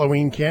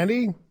 Halloween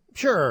candy.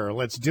 Sure.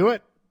 Let's do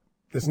it.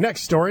 This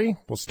next story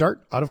will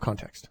start out of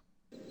context.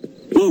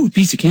 Ooh,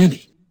 piece of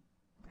candy.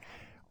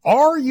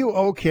 Are you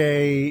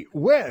okay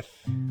with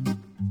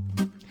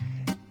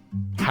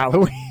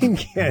Halloween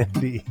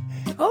candy?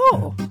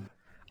 Oh,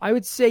 I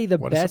would say the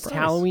What a best surprise.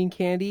 Halloween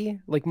candy,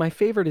 like my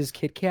favorite is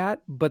Kit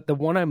Kat, but the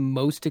one I'm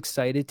most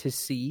excited to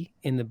see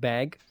in the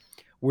bag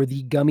were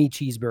the gummy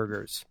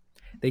cheeseburgers.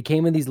 They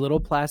came in these little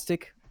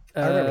plastic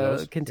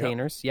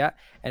containers, yeah,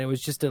 and it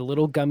was just a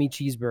little gummy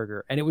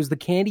cheeseburger, and it was the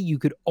candy you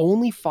could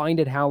only find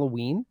at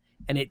Halloween,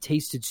 and it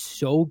tasted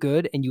so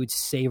good, and you would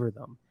savor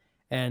them.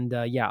 And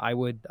I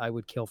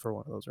would kill for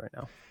one of those right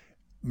now.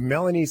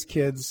 Melanie's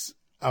kids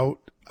out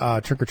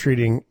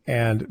trick-or-treating,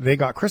 and they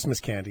got Christmas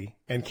candy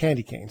and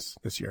candy canes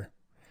this year.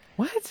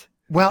 What?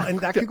 Well, and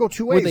that could go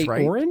 2 ways, Were they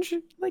right? Orange,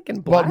 like in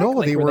black? Well, no,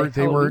 Like, they were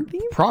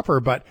Halloween-themed? proper.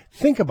 But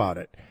think about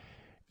it: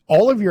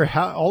 all of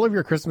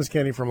your Christmas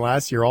candy from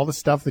last year, all the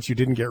stuff that you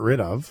didn't get rid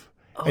of,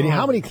 and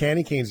how many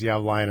candy canes do you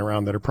have lying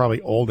around that are probably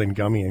old and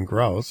gummy and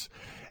gross?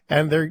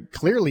 And they're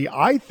clearly,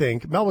 I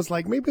think, Mel was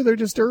like, maybe they're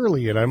just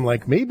early, and I'm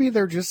like, maybe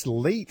they're just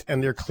late,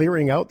 and they're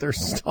clearing out their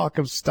stock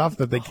of stuff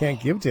that they can't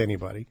give to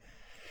anybody.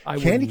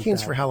 Candy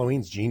canes for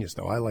Halloween's genius,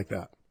 though. I like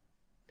that.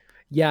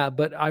 Yeah,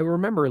 but I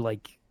remember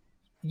like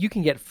you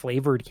can get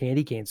flavored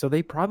candy canes, so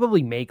they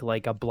probably make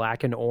like a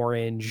black and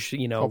orange,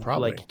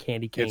 like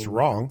candy cane. It's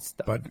wrong,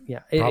 stuff. but yeah,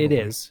 it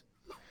is.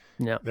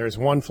 Yeah, there's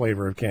one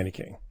flavor of candy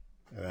cane,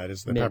 and that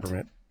is the Mint.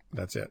 peppermint.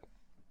 That's it.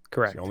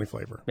 Correct. It's the only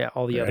flavor. Yeah,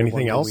 all the other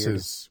anything ones else are weird.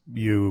 is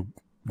you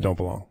don't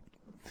belong.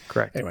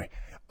 Correct. Anyway,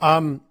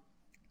 a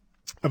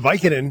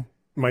Vicodin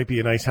might be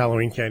a nice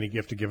Halloween candy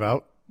gift to give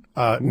out.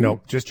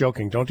 No, just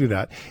joking. Don't do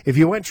that. If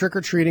you went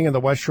trick-or-treating in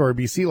the West Shore of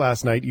BC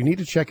last night, you need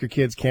to check your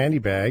kid's candy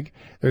bag.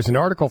 There's an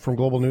article from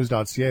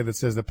globalnews.ca that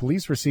says the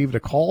police received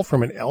a call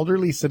from an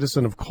elderly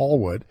citizen of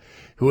Colwood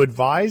who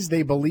advised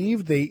they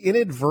believed they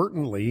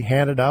inadvertently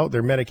handed out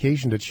their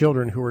medication to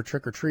children who were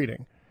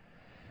trick-or-treating.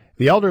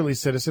 The elderly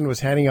citizen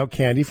was handing out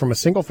candy from a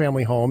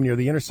single-family home near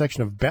the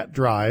intersection of Bett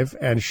Drive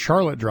and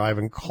Charlotte Drive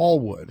in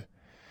Colwood.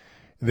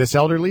 This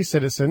elderly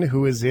citizen,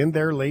 who is in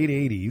their late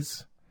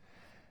 80s,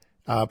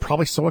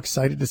 probably so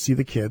excited to see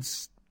the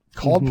kids,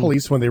 called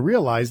police when they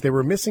realized they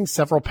were missing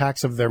several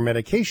packs of their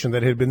medication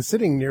that had been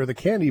sitting near the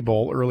candy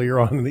bowl earlier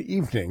on in the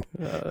evening.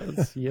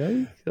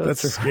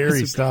 That's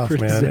scary stuff,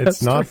 man.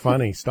 It's not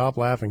funny. Stop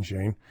laughing,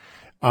 Shane.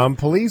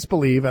 Police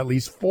believe at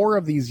least 4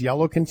 of these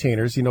yellow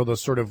containers,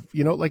 those sort of,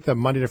 like the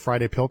Monday to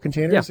Friday pill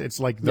containers? Yeah. It's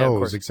like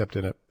those, except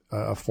in a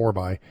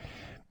 4x.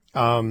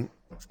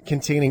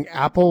 Containing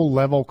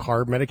apple-level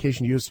carb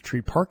medication used to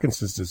treat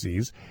Parkinson's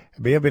disease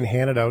may have been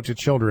handed out to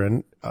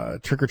children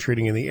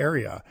trick-or-treating in the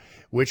area,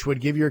 which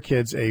would give your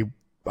kids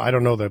I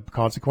don't know the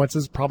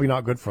consequences, probably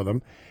not good for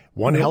them,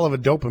 one hell of a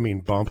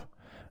dopamine bump.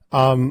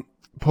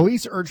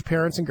 Police urge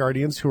parents and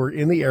guardians who are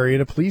in the area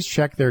to please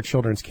check their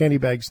children's candy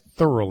bags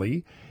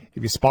thoroughly.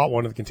 If you spot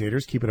one of the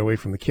containers, keep it away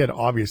from the kid,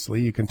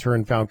 obviously. You can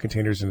turn found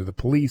containers into the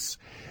police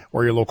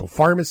or your local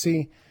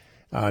pharmacy.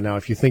 Now,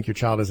 if you think your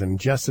child has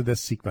ingested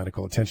this, seek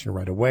medical attention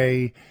right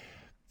away.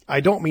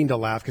 I don't mean to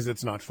laugh because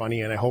it's not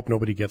funny, and I hope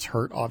nobody gets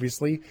hurt,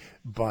 obviously.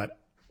 But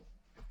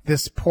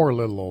this poor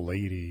little old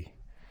lady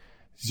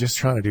is just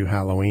trying to do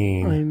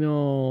Halloween. I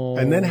know.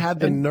 And then had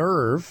the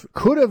nerve,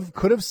 could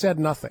have said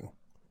nothing,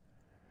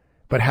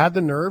 but had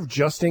the nerve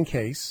just in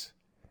case.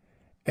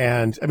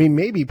 And,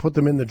 maybe put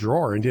them in the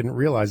drawer and didn't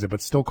realize it,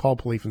 but still called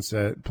police and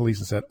said,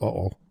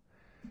 uh-oh.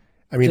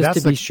 Just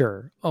that's to be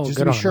sure. Oh, just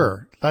good to be on sure.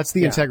 her. That's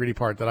the integrity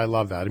part that I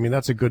love that.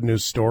 That's a good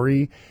news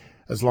story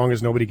as long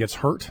as nobody gets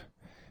hurt.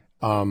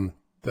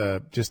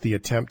 The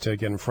attempt to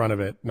get in front of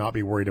it, not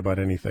be worried about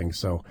anything.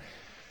 So,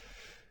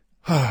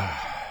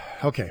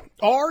 okay.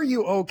 Are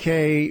you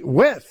okay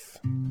with,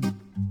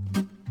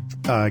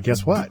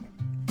 guess what?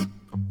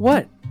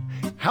 What?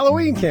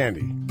 Halloween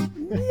candy.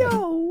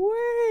 No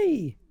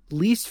way.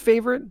 Least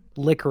favorite,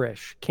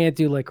 licorice. Can't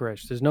do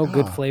licorice. There's no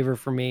good flavor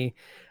for me.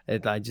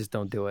 I just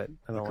don't do it.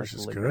 I don't licorice like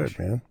is licorice.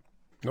 good, man.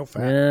 No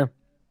fat. Yeah.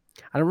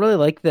 I don't really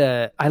like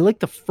I like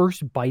the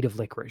first bite of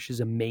licorice is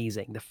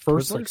amazing. The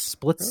first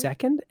split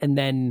second, and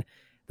then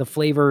the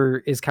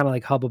flavor is kind of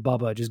like Hubba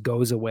Bubba, just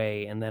goes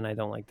away, and then I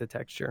don't like the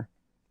texture.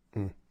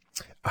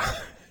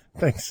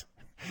 Thanks.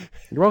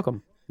 You're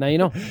welcome. Now you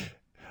know.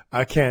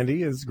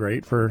 Candy is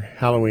great for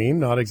Halloween.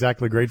 Not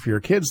exactly great for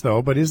your kids,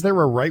 though. But is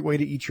there a right way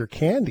to eat your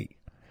candy?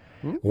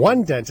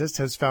 One dentist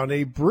has found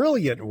a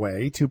brilliant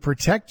way to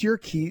protect your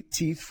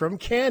teeth from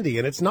candy,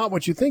 and it's not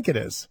what you think it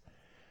is.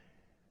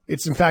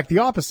 It's, in fact, the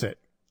opposite.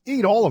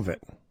 Eat all of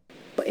it.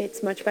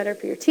 It's much better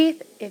for your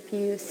teeth if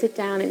you sit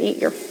down and eat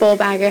your full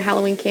bag of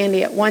Halloween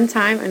candy at one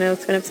time. I know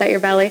it's going to upset your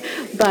belly,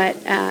 but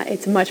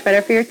it's much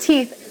better for your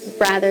teeth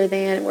rather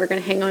than we're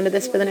going to hang on to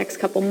this for the next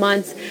couple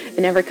months,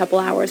 and every couple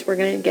hours we're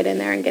going to get in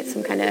there and get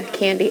some kind of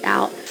candy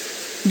out.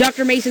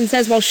 Dr. Mason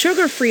says while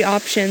sugar-free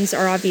options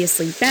are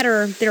obviously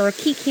better, there are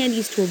key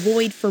candies to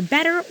avoid for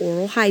better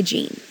oral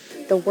hygiene.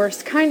 The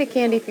worst kind of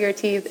candy for your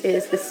teeth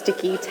is the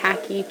sticky,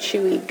 tacky,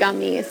 chewy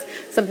gummies.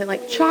 Something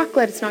like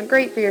chocolate, it's not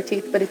great for your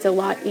teeth, but it's a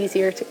lot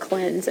easier to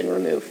cleanse and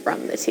remove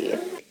from the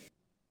teeth.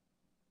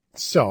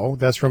 So,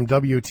 that's from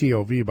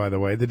WTOV, by the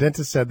way. The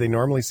dentist said they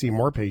normally see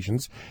more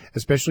patients,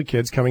 especially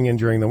kids coming in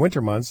during the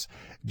winter months,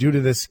 due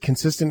to this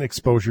consistent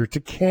exposure to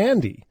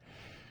candy.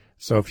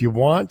 So if you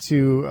want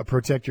to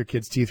protect your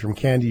kids' teeth from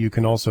candy, you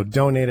can also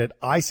donate it.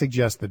 I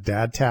suggest the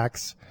dad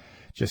tax.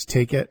 Just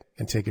take it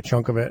and take a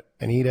chunk of it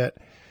and eat it.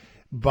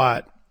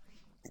 But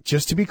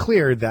just to be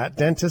clear, that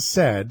dentist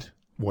said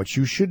what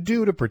you should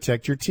do to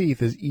protect your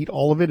teeth is eat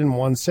all of it in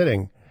one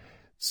sitting.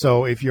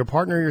 So if your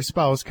partner or your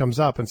spouse comes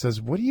up and says,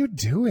 "What are you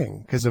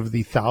doing?" because of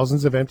the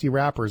thousands of empty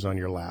wrappers on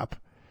your lap,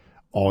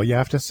 all you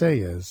have to say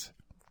is,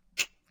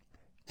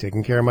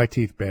 "Taking care of my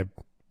teeth, babe.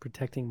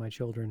 Protecting my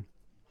children."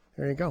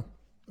 There you go.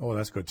 Oh,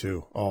 that's good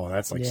too. Oh,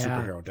 that's like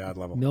superhero dad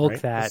level. Milk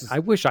right? that. I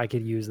wish I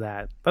could use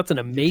that. That's an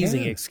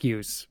amazing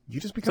excuse. You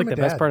just become it's like a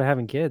the dad. best part of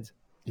having kids.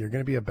 You're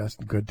going to be a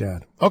good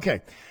dad. Okay.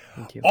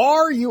 Thank you.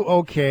 Are you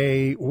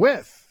okay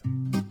with?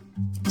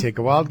 Take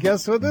a wild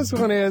guess what this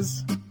one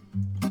is.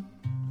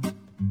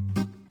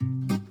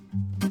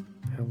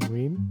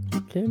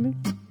 Halloween candy?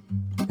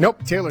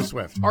 Nope. Taylor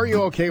Swift. Are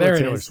you okay with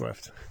Taylor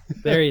Swift?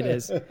 There it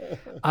is.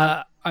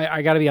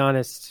 I got to be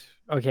honest.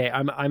 Okay,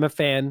 I'm a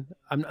fan.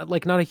 I'm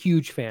not a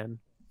huge fan.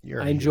 You're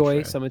a I huge enjoy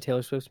fan. some of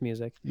Taylor Swift's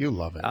music. You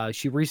love it.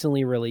 She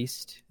recently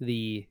released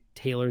the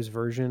Taylor's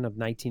version of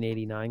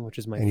 1989, which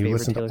is my And you favorite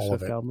listened to Taylor all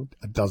Swift of it album.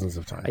 dozens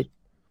of times.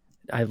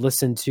 I've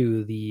listened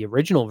to the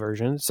original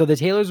version. So the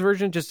Taylor's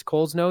version, just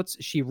Cole's notes,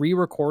 she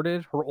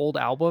re-recorded her old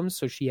albums,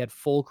 so she had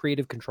full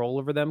creative control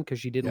over them because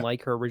she didn't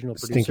like her original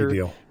producer. Sneaky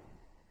deal.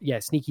 Yeah,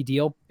 Sneaky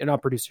Deal.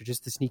 Not producer,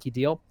 just the Sneaky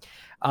Deal.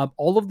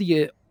 All of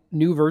the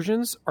new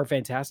versions are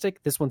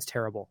fantastic. This one's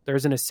terrible. There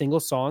isn't a single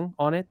song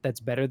on it that's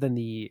better than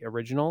the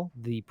original.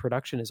 The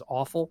production is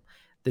awful.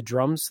 The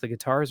drums, the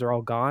guitars are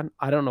all gone.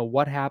 I don't know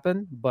what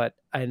happened,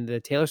 and the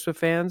Taylor Swift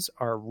fans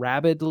are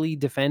rabidly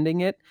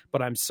defending it,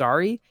 but I'm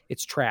sorry,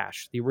 it's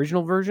trash. The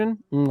original version,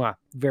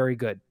 very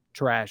good.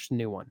 Trash,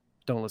 new one.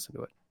 Don't listen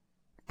to it.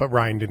 But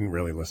Ryan didn't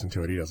really listen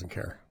to it. He doesn't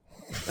care.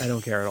 I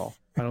don't care at all.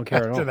 I don't care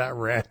at all. After that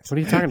rant. What are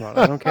you talking about?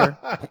 I don't care.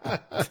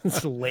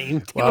 It's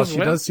lame. Well, she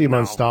does seem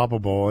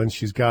unstoppable, and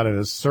she's got an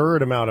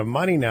absurd amount of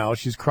money now.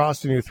 She's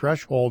crossed a new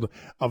threshold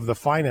of the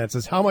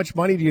finances. How much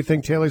money do you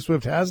think Taylor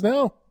Swift has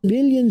now?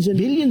 Billions and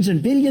billions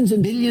and billions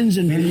and billions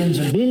and billions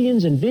and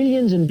billions and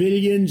billions and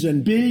billions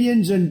and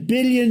billions and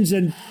billions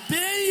and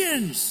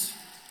billions.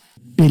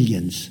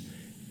 Billions.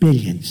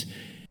 Billions.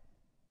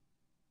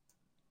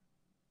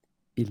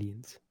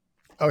 Billions.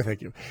 Oh,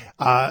 thank you.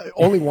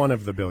 Only one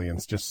of the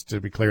billions, just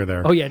to be clear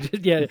there. Oh yeah,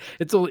 yeah.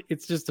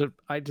 It's just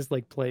I just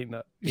like playing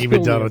that.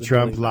 Even Donald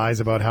Trump lies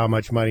about how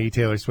much money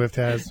Taylor Swift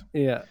has.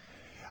 Yeah.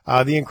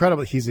 The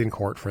incredible, he's in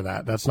court for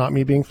that. That's not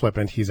me being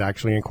flippant. He's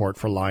actually in court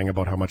for lying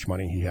about how much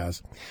money he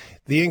has.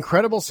 The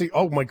incredible,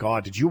 oh my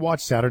God, did you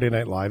watch Saturday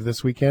Night Live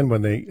this weekend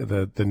when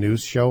the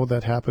news show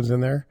that happens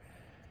in there?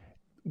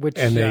 Which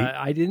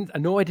I didn't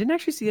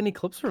actually see any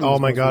clips from. Oh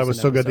my God, it was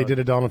so good. They did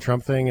a Donald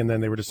Trump thing, and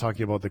then they were just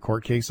talking about the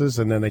court cases,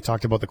 and then they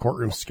talked about the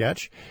courtroom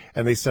sketch,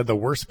 and they said the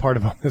worst part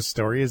about this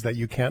story is that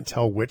you can't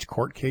tell which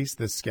court case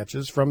this sketch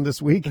is from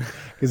this week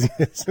because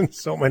he's in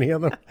so many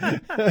of them. I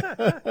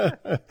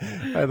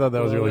thought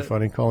that was really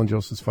funny. Colin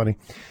Joseph's funny.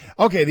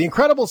 Okay, the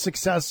incredible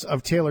success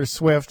of Taylor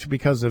Swift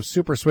because of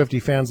super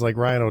Swiftie fans like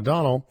Ryan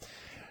O'Donnell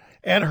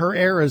and her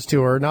Eras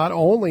tour not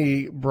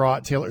only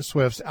brought Taylor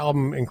Swift's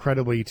album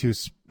incredibly to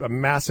a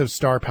massive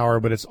star power,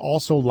 but it's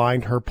also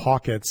lined her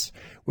pockets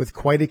with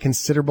quite a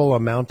considerable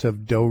amount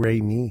of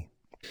do-re-mi.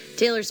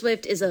 Taylor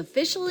Swift is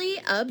officially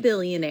a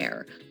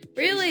billionaire.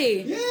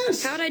 Really?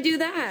 Yes. How'd I do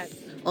that?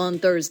 On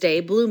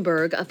Thursday,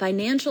 Bloomberg, a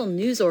financial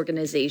news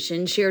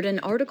organization, shared an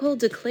article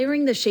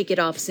declaring the Shake It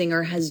Off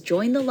singer has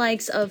joined the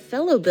likes of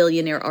fellow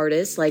billionaire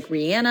artists like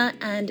Rihanna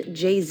and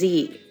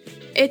Jay-Z.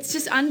 It's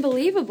just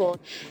unbelievable.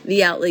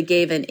 The outlet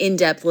gave an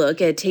in-depth look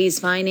at Tay's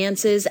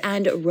finances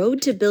and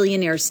road to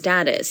billionaire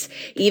status,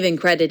 even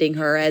crediting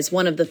her as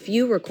one of the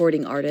few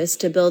recording artists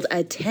to build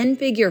a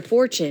 10-figure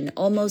fortune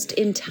almost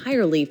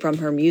entirely from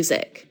her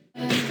music.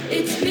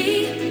 It's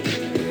me.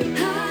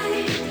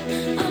 Hi,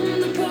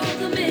 I'm the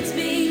problem, it's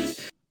me.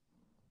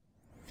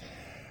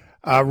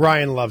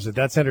 Ryan loves it.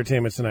 That's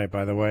Entertainment Tonight,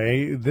 by the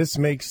way. This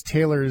makes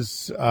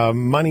Taylor's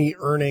money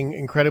earning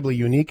incredibly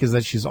unique is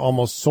that she's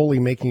almost solely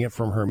making it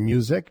from her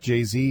music.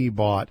 Jay-Z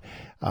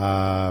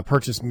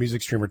purchased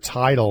music streamer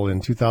Tidal in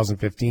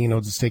 2015,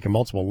 owns a stake in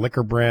multiple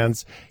liquor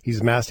brands.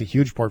 He's amassed a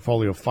huge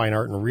portfolio of fine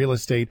art and real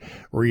estate.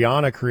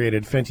 Rihanna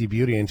created Fenty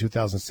Beauty in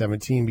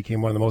 2017,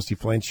 became one of the most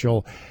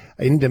influential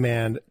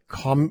in-demand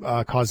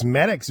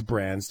cosmetics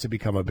brands to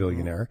become a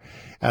billionaire.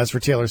 As for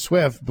Taylor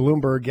Swift,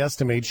 Bloomberg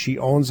estimates she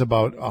owns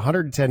about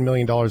 $110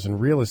 million in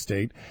real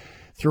estate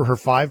through her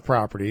 5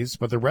 properties,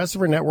 but the rest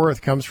of her net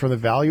worth comes from the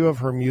value of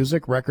her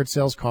music, record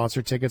sales,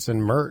 concert tickets,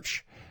 and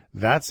merch.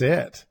 That's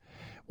it.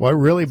 What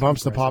really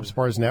bumps the pop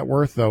star's net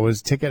worth, though,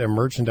 is ticket and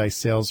merchandise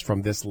sales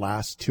from this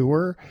last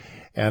tour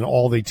and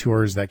all the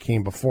tours that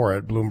came before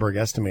it. Bloomberg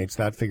estimates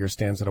that figure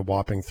stands at a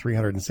whopping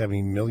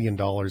 $370 million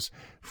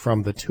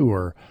from the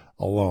tour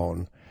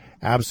alone.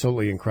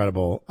 Absolutely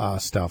incredible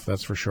stuff,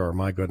 that's for sure.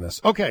 My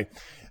goodness. Okay,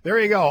 there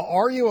you go.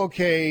 Are you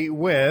okay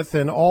with,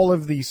 and all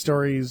of the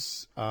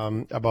stories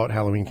about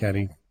Halloween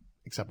candy,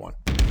 except one.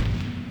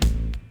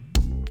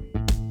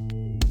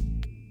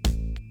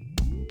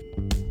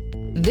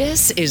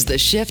 This is the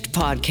Shift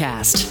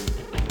Podcast.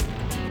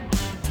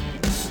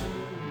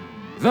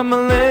 The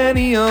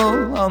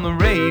millennial on the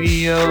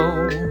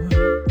radio.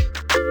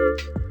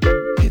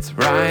 It's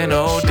Ryan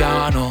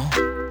O'Donnell.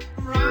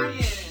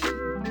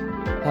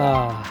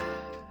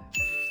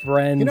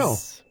 Friends. You know,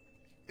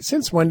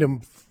 since when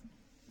do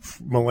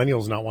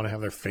millennials not want to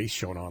have their face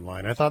shown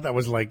online? I thought that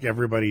was like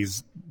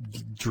everybody's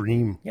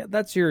dream. Yeah,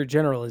 that's your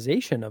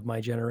generalization of my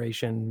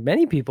generation.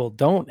 Many people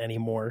don't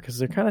anymore because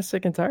they're kind of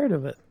sick and tired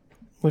of it,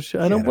 which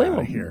I don't blame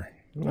them. Here.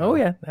 Oh,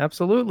 yeah,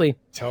 absolutely.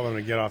 Tell them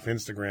to get off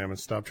Instagram and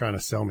stop trying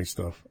to sell me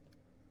stuff.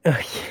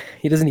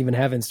 He doesn't even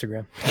have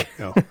Instagram.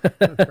 No,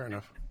 fair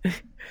enough.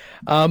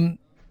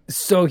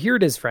 So here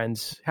it is,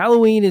 friends.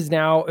 Halloween is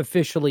now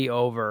officially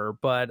over,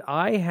 but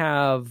I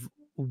have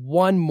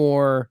one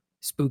more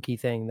spooky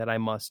thing that I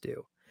must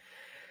do.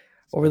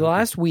 Over the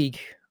last week,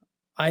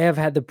 I have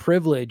had the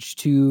privilege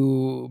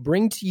to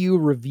bring to you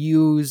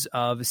reviews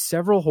of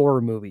several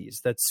horror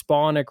movies that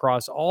spawn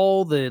across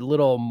all the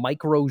little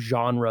micro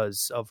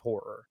genres of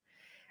horror.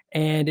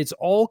 And it's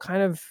all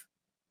kind of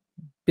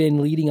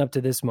been leading up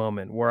to this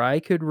moment where I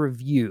could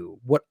review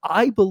what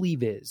I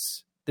believe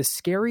is the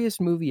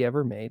scariest movie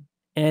ever made.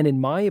 And in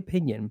my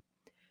opinion,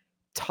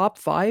 top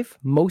 5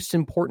 most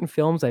important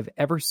films I've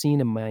ever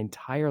seen in my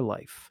entire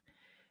life.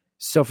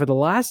 So for the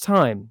last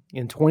time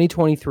in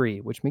 2023,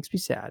 which makes me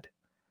sad,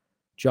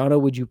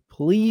 Jono, would you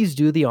please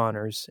do the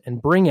honors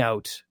and bring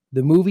out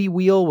the movie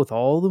wheel with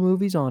all the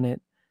movies on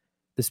it,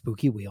 the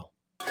spooky wheel.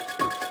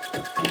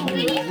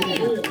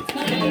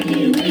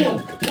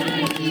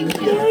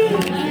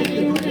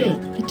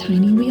 The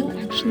tiny wheel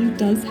actually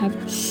does have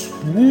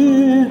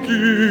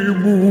Spooky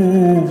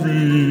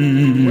movies.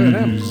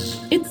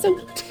 It's so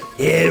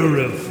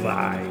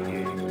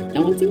Terrifying.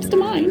 no one seems to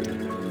mind.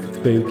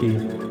 Spooky.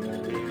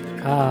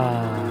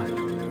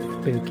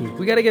 Spooky.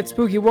 We got to get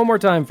spooky one more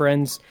time,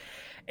 friends.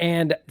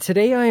 And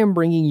today I am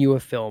bringing you a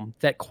film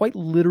that quite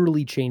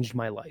literally changed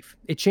my life.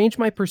 It changed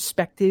my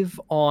perspective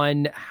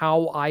on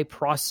how I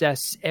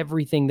process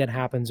everything that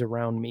happens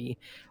around me,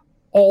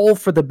 all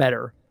for the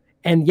better.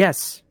 And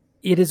yes,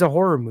 it is a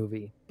horror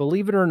movie,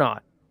 believe it or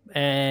not.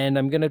 And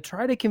I'm going to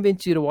try to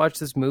convince you to watch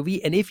this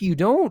movie. And if you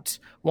don't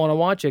want to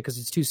watch it because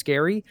it's too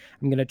scary,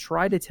 I'm going to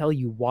try to tell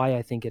you why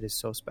I think it is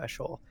so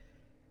special.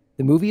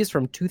 The movie is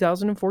from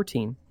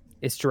 2014.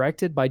 It's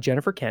directed by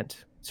Jennifer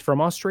Kent. It's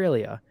from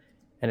Australia.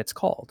 And it's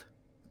called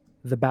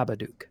The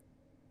Babadook.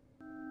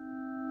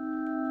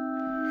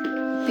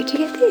 Where'd you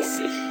get this?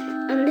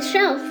 On the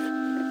shelf.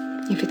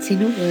 If it's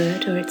in a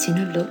word or it's in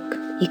a look,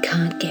 you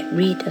can't get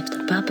rid of the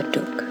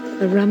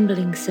Babadook. A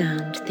rumbling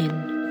sound,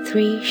 then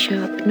 3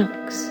 sharp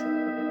knocks.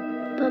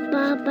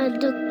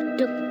 Babadook,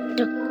 dook,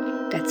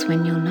 dook. That's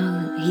when you'll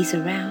know he's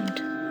around.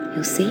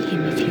 You'll see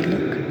him if you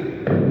look.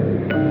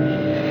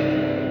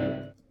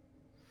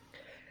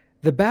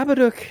 The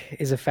Babadook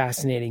is a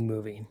fascinating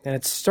movie, and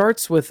it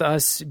starts with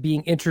us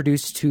being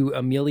introduced to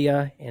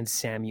Amelia and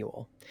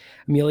Samuel.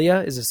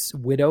 Amelia is a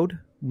widowed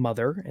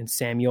mother, and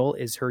Samuel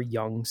is her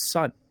young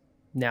son.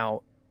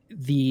 Now,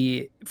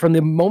 from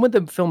the moment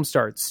the film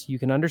starts, you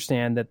can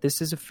understand that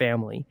this is a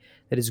family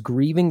that is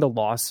grieving the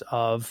loss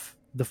of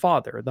the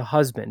father, the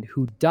husband,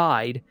 who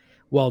died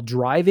while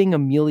driving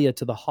Amelia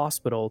to the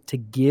hospital to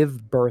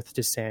give birth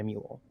to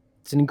Samuel.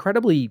 It's an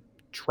incredibly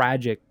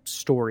tragic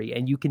story,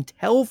 and you can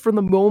tell from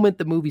the moment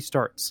the movie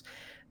starts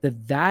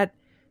that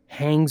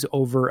hangs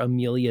over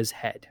Amelia's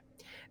head.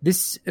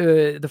 This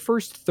the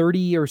first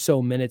 30 or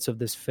so minutes of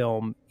this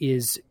film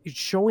is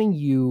showing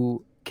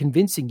you,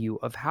 convincing you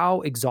of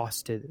how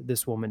exhausted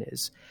this woman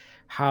is,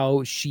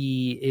 how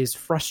she is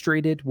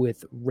frustrated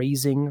with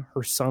raising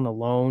her son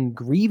alone,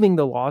 grieving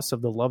the loss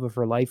of the love of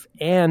her life,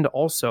 and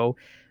also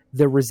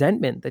the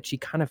resentment that she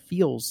kind of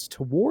feels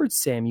towards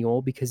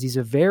Samuel because he's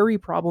a very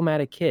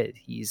problematic kid.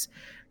 He's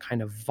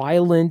kind of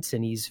violent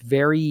and he's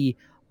very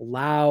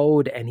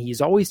loud, and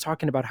he's always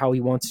talking about how he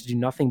wants to do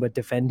nothing but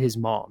defend his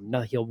mom.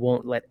 No, he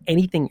won't let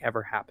anything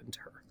ever happen to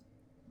her.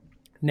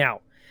 Now,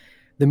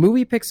 the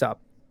movie picks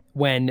up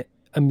when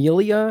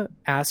Amelia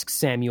asks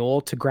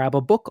Samuel to grab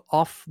a book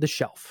off the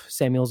shelf.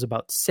 Samuel's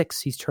about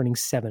 6. He's turning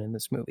 7 in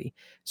this movie,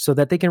 so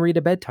that they can read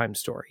a bedtime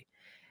story.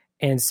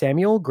 And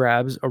Samuel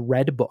grabs a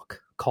red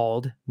book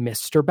called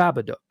Mr.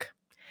 Babadook.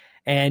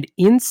 And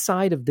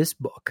inside of this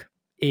book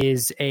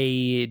is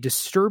a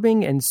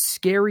disturbing and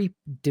scary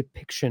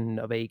depiction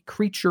of a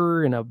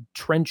creature in a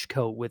trench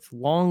coat with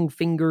long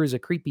fingers, a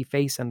creepy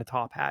face, and a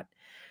top hat.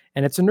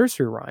 And it's a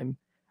nursery rhyme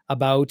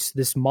about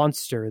this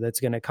monster that's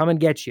going to come and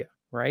get you,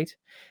 right?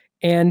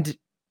 And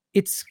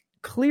it's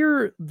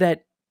clear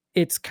that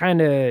it's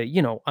kind of,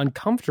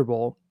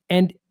 uncomfortable.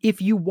 And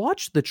if you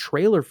watch the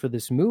trailer for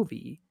this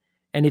movie,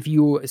 and if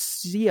you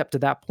see up to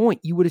that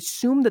point, you would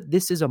assume that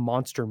this is a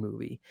monster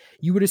movie.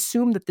 You would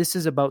assume that this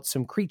is about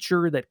some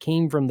creature that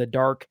came from the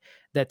dark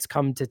that's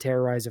come to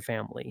terrorize a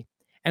family.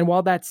 And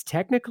while that's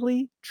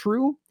technically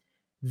true,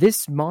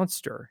 this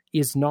monster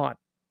is not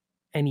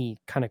any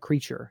kind of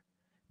creature.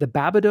 The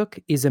Babadook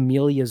is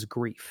Amelia's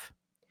grief.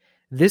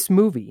 This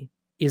movie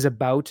is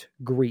about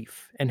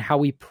grief and how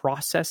we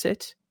process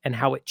it and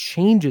how it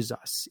changes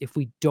us if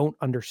we don't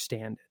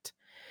understand it.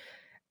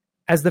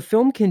 As the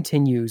film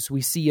continues,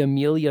 we see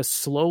Amelia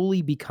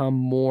slowly become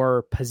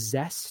more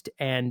possessed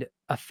and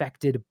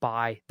affected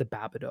by the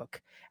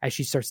Babadook as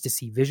she starts to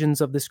see visions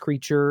of this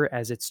creature,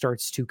 as it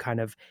starts to kind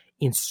of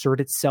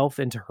insert itself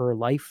into her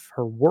life,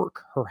 her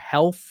work, her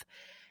health,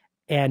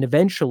 and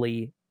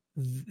eventually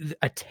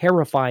a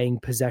terrifying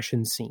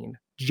possession scene,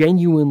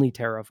 genuinely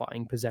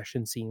terrifying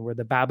possession scene where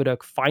the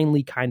Babadook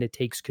finally kind of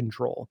takes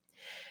control.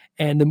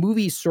 And the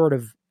movie sort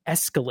of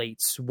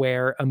escalates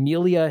where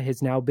Amelia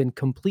has now been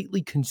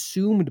completely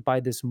consumed by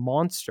this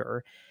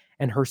monster,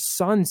 and her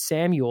son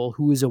Samuel,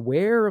 who is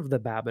aware of the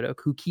Babadook,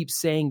 who keeps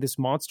saying this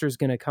monster is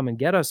going to come and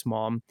get us,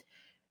 Mom,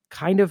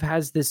 kind of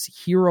has this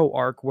hero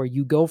arc where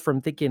you go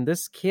from thinking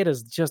this kid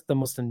is just the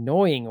most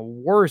annoying,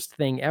 worst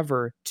thing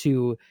ever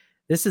to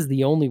This is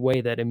the only way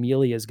that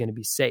Amelia is going to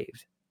be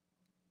saved.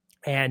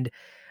 And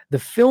the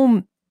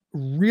film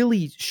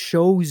really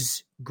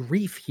shows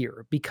grief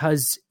here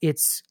because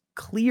it's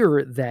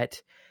clear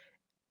that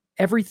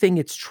everything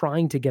it's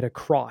trying to get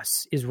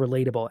across is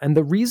relatable. And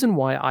the reason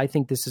why I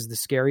think this is the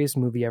scariest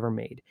movie ever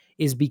made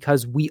is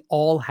because we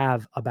all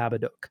have a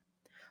Babadook.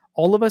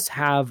 All of us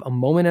have a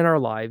moment in our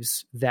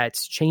lives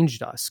that's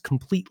changed us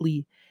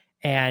completely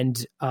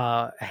and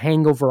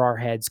hang over our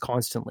heads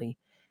constantly.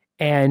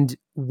 And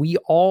we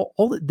all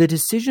the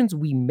decisions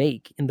we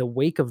make in the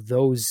wake of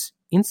those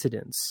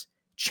incidents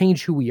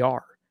change who we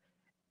are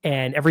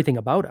and everything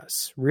about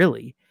us,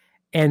 really.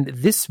 And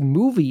this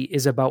movie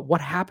is about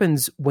what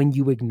happens when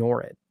you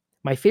ignore it.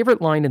 My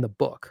favorite line in the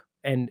book,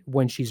 and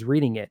when she's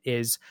reading it,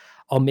 is,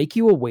 "I'll make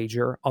you a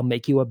wager, I'll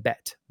make you a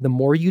bet. The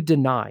more you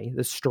deny,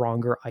 the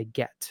stronger I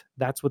get."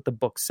 That's what the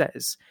book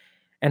says.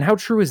 And how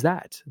true is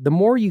that? The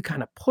more you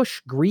kind of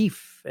push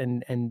grief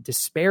and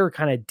despair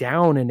kind of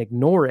down and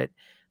ignore it,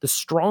 the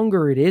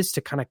stronger it is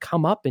to kind of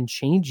come up and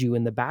change you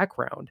in the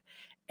background.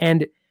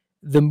 And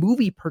the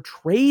movie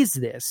portrays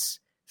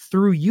this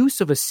through use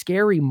of a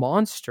scary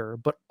monster,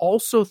 but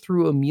also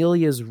through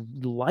Amelia's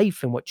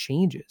life and what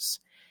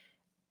changes.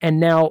 And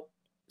now,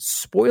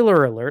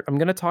 spoiler alert, I'm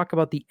going to talk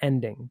about the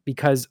ending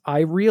because I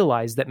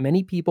realize that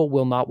many people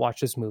will not watch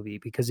this movie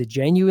because it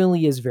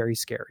genuinely is very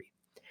scary.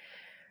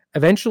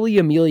 Eventually,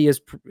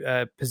 Amelia's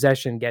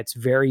possession gets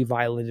very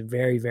violent and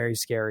very, very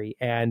scary.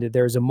 And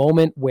there's a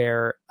moment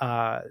where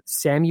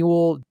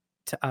Samuel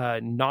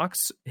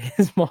knocks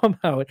his mom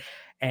out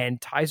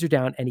and ties her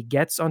down, and he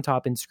gets on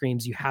top and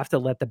screams, "You have to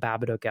let the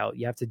Babadook out.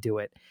 You have to do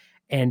it."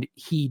 And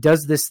he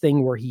does this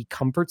thing where he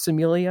comforts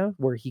Amelia,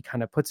 where he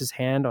kind of puts his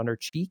hand on her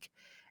cheek,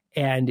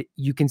 and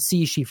you can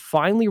see she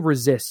finally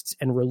resists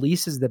and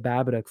releases the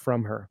Babadook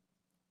from her.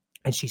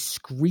 And she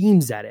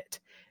screams at it,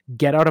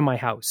 "Get out of my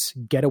house.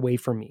 Get away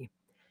from me."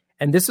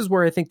 And this is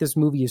where I think this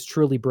movie is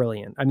truly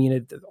brilliant. I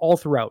mean, all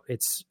throughout,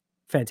 it's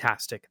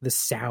fantastic. The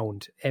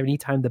sound,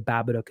 anytime the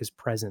Babadook is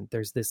present,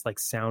 there's this like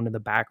sound in the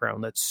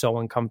background that's so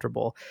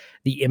uncomfortable.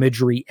 The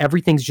imagery,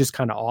 everything's just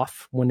kind of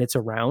off when it's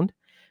around.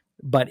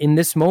 But in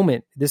this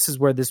moment, this is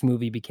where this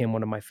movie became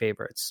one of my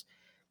favorites.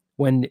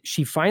 When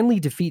she finally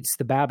defeats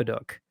the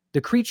Babadook,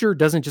 the creature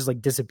doesn't just like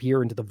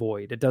disappear into the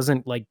void. It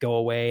doesn't like go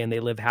away and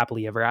they live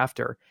happily ever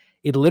after.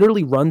 It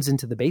literally runs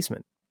into the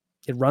basement.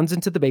 It runs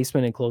into the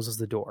basement and closes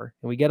the door.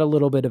 And we get a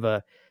little bit of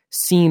a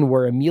scene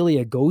where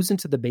Amelia goes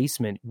into the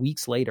basement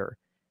weeks later,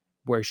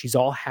 where she's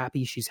all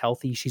happy, she's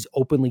healthy, she's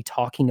openly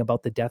talking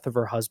about the death of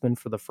her husband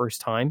for the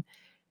first time.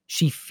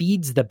 She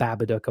feeds the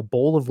Babadook a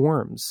bowl of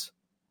worms,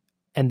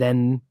 and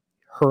then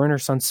her and her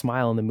son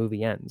smile and the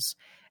movie ends.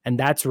 And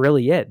that's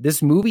really it.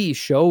 This movie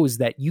shows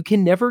that you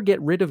can never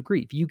get rid of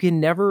grief. You can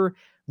never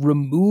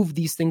remove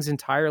these things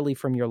entirely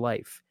from your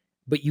life,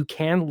 but you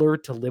can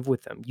learn to live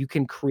with them. You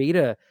can create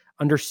a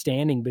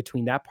understanding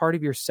between that part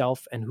of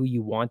yourself and who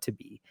you want to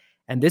be.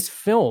 And this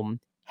film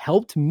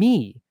helped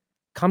me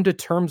come to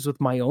terms with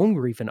my own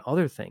grief and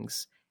other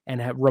things, and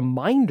have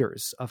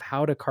reminders of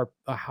how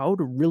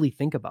to really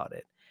think about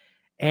it.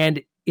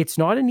 And it's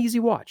not an easy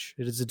watch.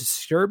 It is a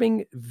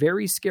disturbing,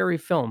 very scary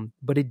film,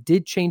 but it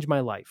did change my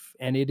life.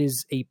 And it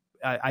is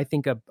I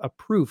think a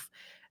proof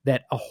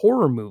that a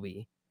horror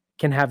movie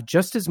can have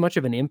just as much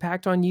of an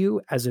impact on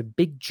you as a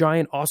big,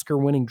 giant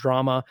Oscar-winning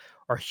drama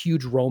or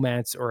huge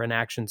romance or an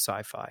action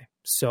sci-fi.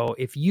 So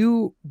if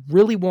you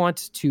really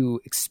want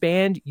to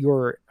expand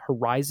your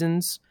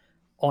horizons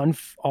on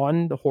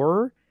the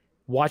horror,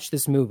 watch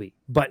this movie.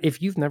 But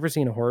if you've never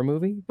seen a horror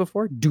movie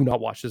before, do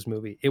not watch this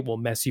movie. It will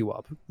mess you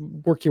up.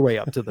 Work your way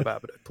up to the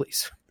Babadook,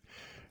 please.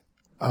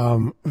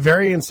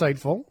 Very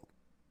insightful,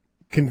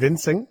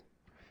 convincing,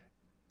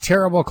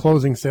 terrible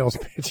closing sales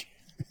pitch.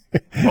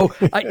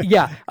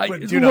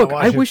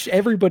 I wish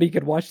everybody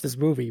could watch this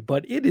movie,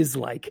 but it is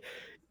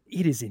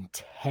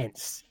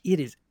intense. It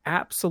is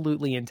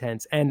absolutely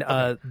intense. And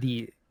go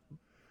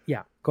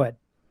ahead.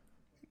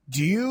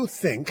 Do you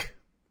think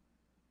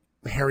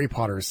Harry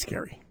Potter is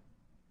scary?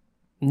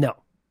 No.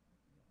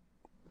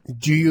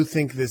 Do you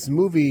think this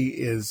movie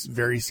is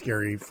very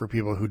scary for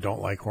people who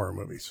don't like horror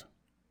movies?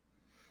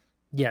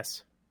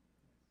 Yes.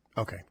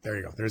 Okay, there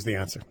you go. There's the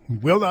answer.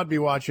 Will not be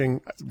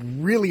watching.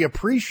 Really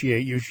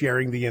appreciate you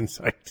sharing the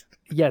insight.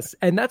 Yes,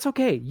 and that's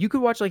okay. You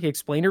could watch like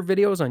explainer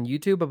videos on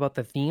YouTube about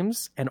the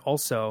themes. And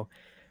also,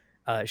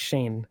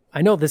 Shane,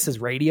 I know this is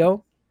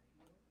radio,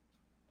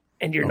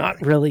 and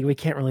we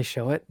can't really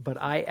show it, but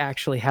I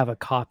actually have a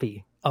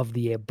copy of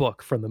the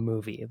book from the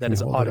movie that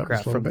is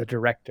autographed from the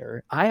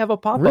director. I have a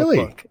pop-up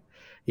book.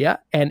 Yeah,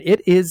 and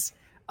it is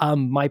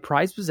my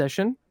prized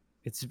possession.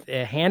 It's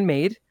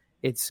handmade.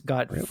 It's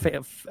got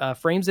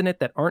frames in it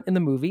that aren't in the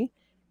movie.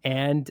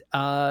 And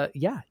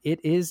it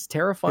is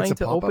terrifying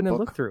to open and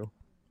look through.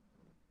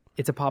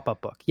 It's a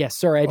pop-up book. Yes,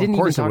 sorry, I didn't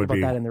even talk about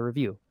that in the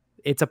review.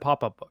 It's a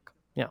pop-up book.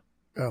 Yeah.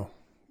 Oh.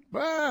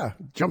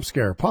 Jump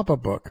scare,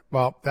 pop-up book.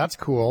 Well, that's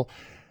cool.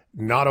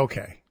 Not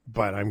okay,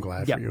 but I'm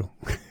glad for you.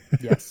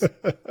 Yes.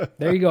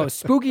 There you go.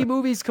 Spooky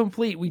movies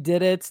complete. We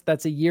did it.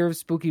 That's a year of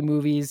spooky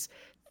movies.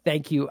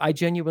 thank you. I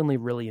genuinely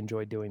really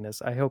enjoyed doing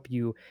this. I hope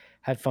you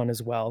had fun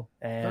as well.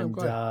 And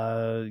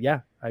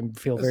I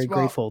feel very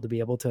grateful to be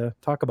able to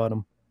talk about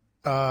them.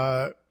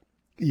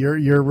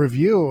 Your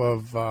review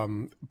of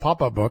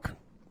Pop-Up Book,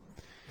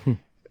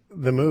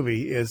 the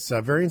movie, is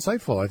very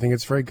insightful. I think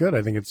it's very good.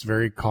 I think it's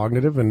very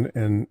cognitive and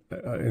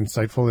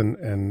insightful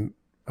and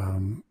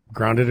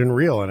grounded and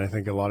real. And I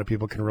think a lot of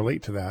people can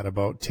relate to that,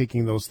 about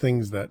taking those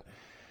things that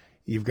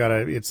you've got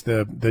to, it's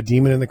the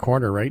demon in the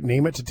corner, right?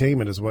 Name it to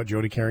tame it is what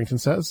Jody Carrington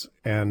says.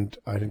 And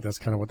I think that's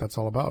kind of what that's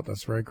all about.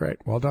 That's very great.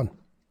 Well done.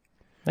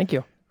 Thank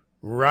you.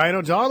 Ryan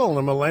O'Donnell,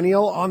 the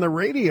millennial on the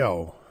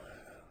radio,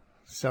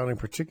 sounding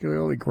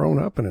particularly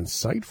grown up and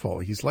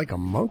insightful. He's like a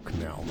monk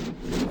now.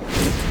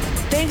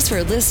 Thanks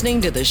for listening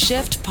to the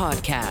Shift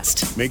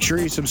Podcast. Make sure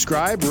you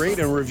subscribe, rate,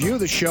 and review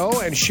the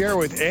show, and share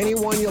with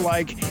anyone you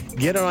like.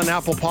 Get it on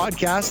Apple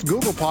Podcasts,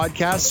 Google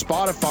Podcasts,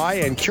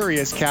 Spotify, and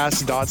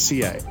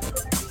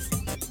CuriousCast.ca.